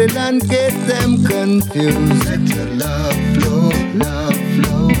 Babylon get them confused. Let your love flow, love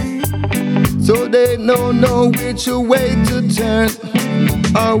flow. So they don't know which way to turn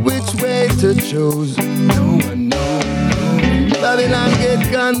or which way to choose. No one knows. Babylon get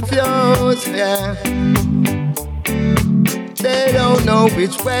confused, yeah. They don't know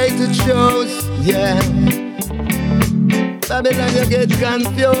which way to choose, yeah. Babylon you get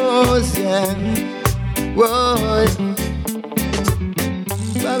confused, yeah. Whoa,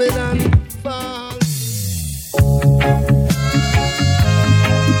 Babylon falls.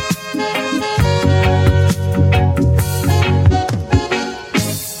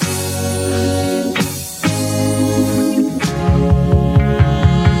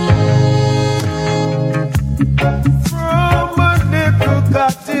 From a little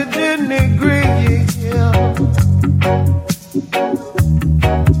cottage in the green hill,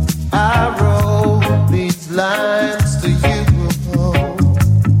 I wrote these lines to you.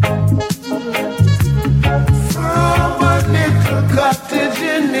 From a little cottage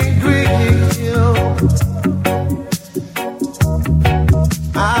in the green hill,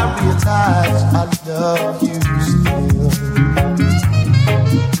 I realize I love you still.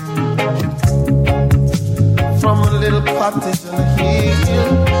 From a little cottage on a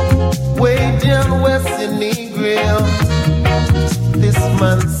hill, way down west in Negril, this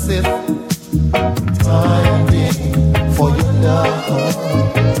man said, finding for your love.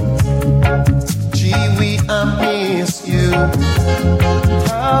 Gee, I miss you.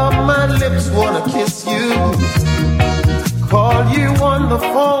 How my lips wanna kiss you. Call you on the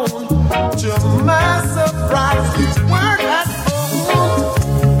phone. To my surprise, you weren't at home.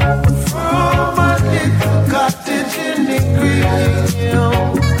 From a little cottage in the green hill,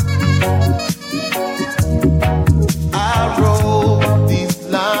 I wrote these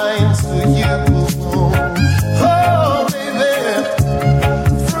lines to you. Oh, baby,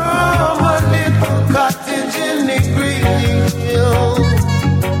 from a little cottage in the green hill,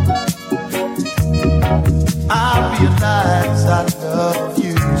 I realize I love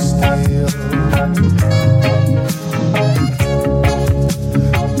you still.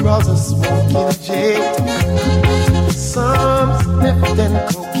 Brothers smoking a J, some sniffing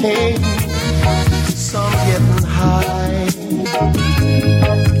cocaine, some getting high,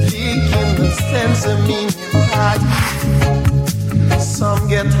 leaking the sense of me high. Some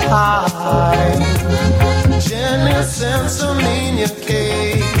get high, Jenny sense of me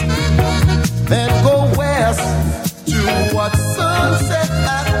cake, then go west to what sunset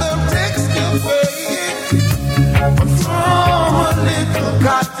at the Rick's Cafe. But from a little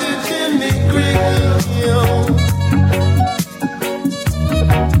cottage in the green hill,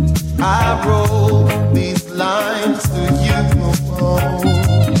 I wrote these lines to you.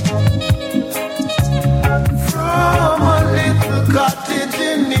 From a little cottage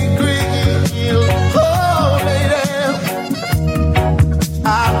in the green hill, oh lady, I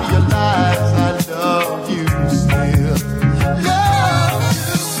realize I love you still. Love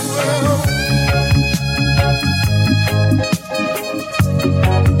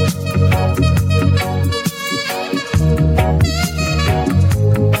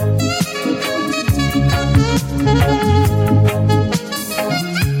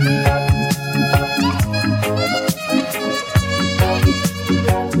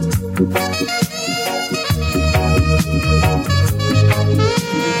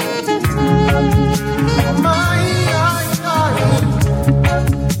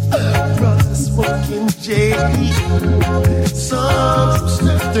Brothers smoking J, some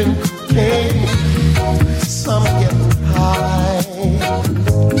sniffing cocaine, some getting high,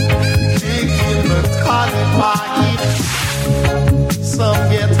 kicking the cotton pipe, some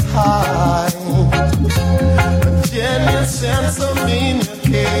get high, and then you send some in your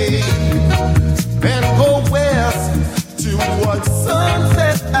cave, and go west towards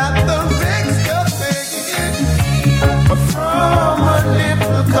sunset at the Rick's Cafe. From a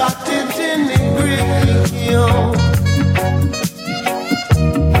little cottage in the green hill,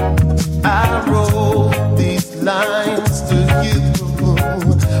 I wrote these lines to you.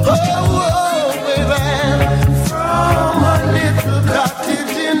 Oh, baby, from a little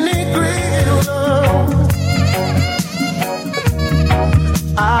cottage in the green hill,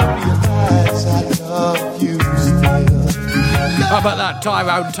 I realize I love you still. How about that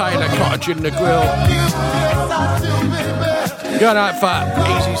Tyrone Taylor Cottage in the Grill? Going out for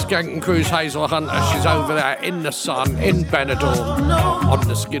Easy Skank and Cruise Hazel Hunter. She's over there in the sun, in Benidorm, on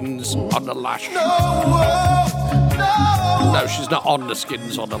the skins, on the lash. No, she's not on the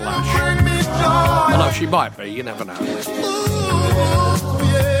skins, on the lash. Although she might be, you never know.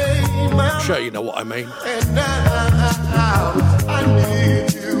 I'm sure you know what I mean. And now I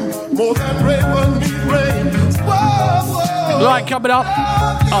need you more than rain will need rain. Right, coming up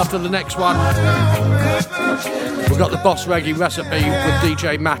after the next one, we've got the Boss Reggae Recipe with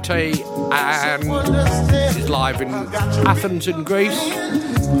DJ Matty, and he's live in Athens in Greece.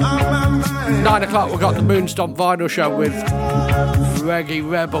 9 o'clock, we've got the Moonstomp Vinyl Show with Reggae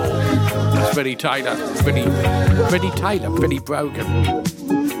Rebel. That's Vinnie Taylor, Vinnie Brogan.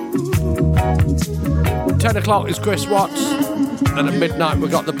 10 o'clock is Chris Watts, and at midnight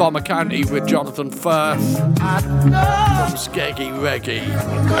we've got the Bomber County with Jonathan Firth from Skeggy Reggae.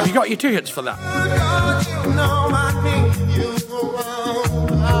 Have you got your tickets for that?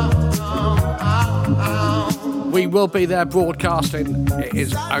 We will be there broadcasting. It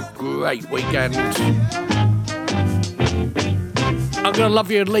is a great weekend. I'm going to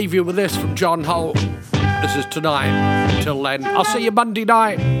love you and leave you with this from John Holt. This is Tonight. Until then, I'll see you Monday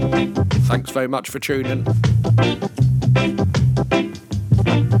night. Thanks very much for tuning.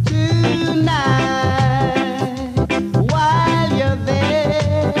 While you're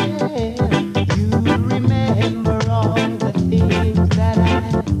there, you remember all the things that I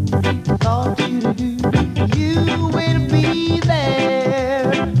thought you to do. You will be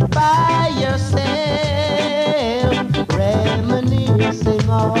there by yourself, reminiscing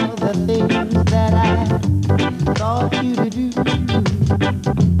all the things that I thought you to do.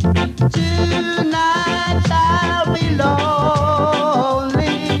 Tonight I'll be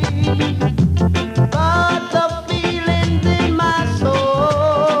lonely, but the feelings in my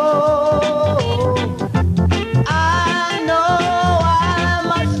soul, I know I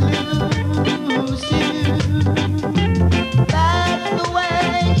must lose you. That's the way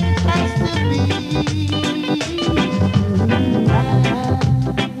it has to be.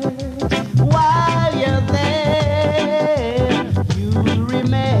 While you're there, you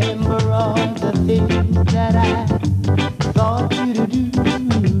remember all the things that I thought you to do.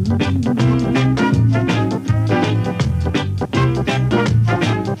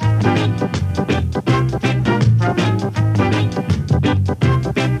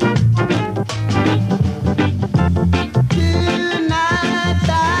 Tonight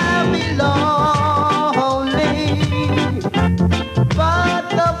I'll be lonely, but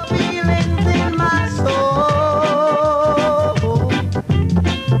the feelings in my soul,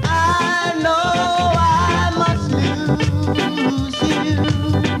 I know I must lose you.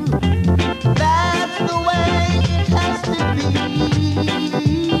 That's the way it has to be.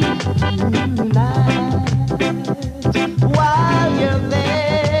 Tonight, while you're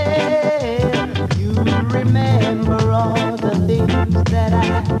there, you remember all the things that I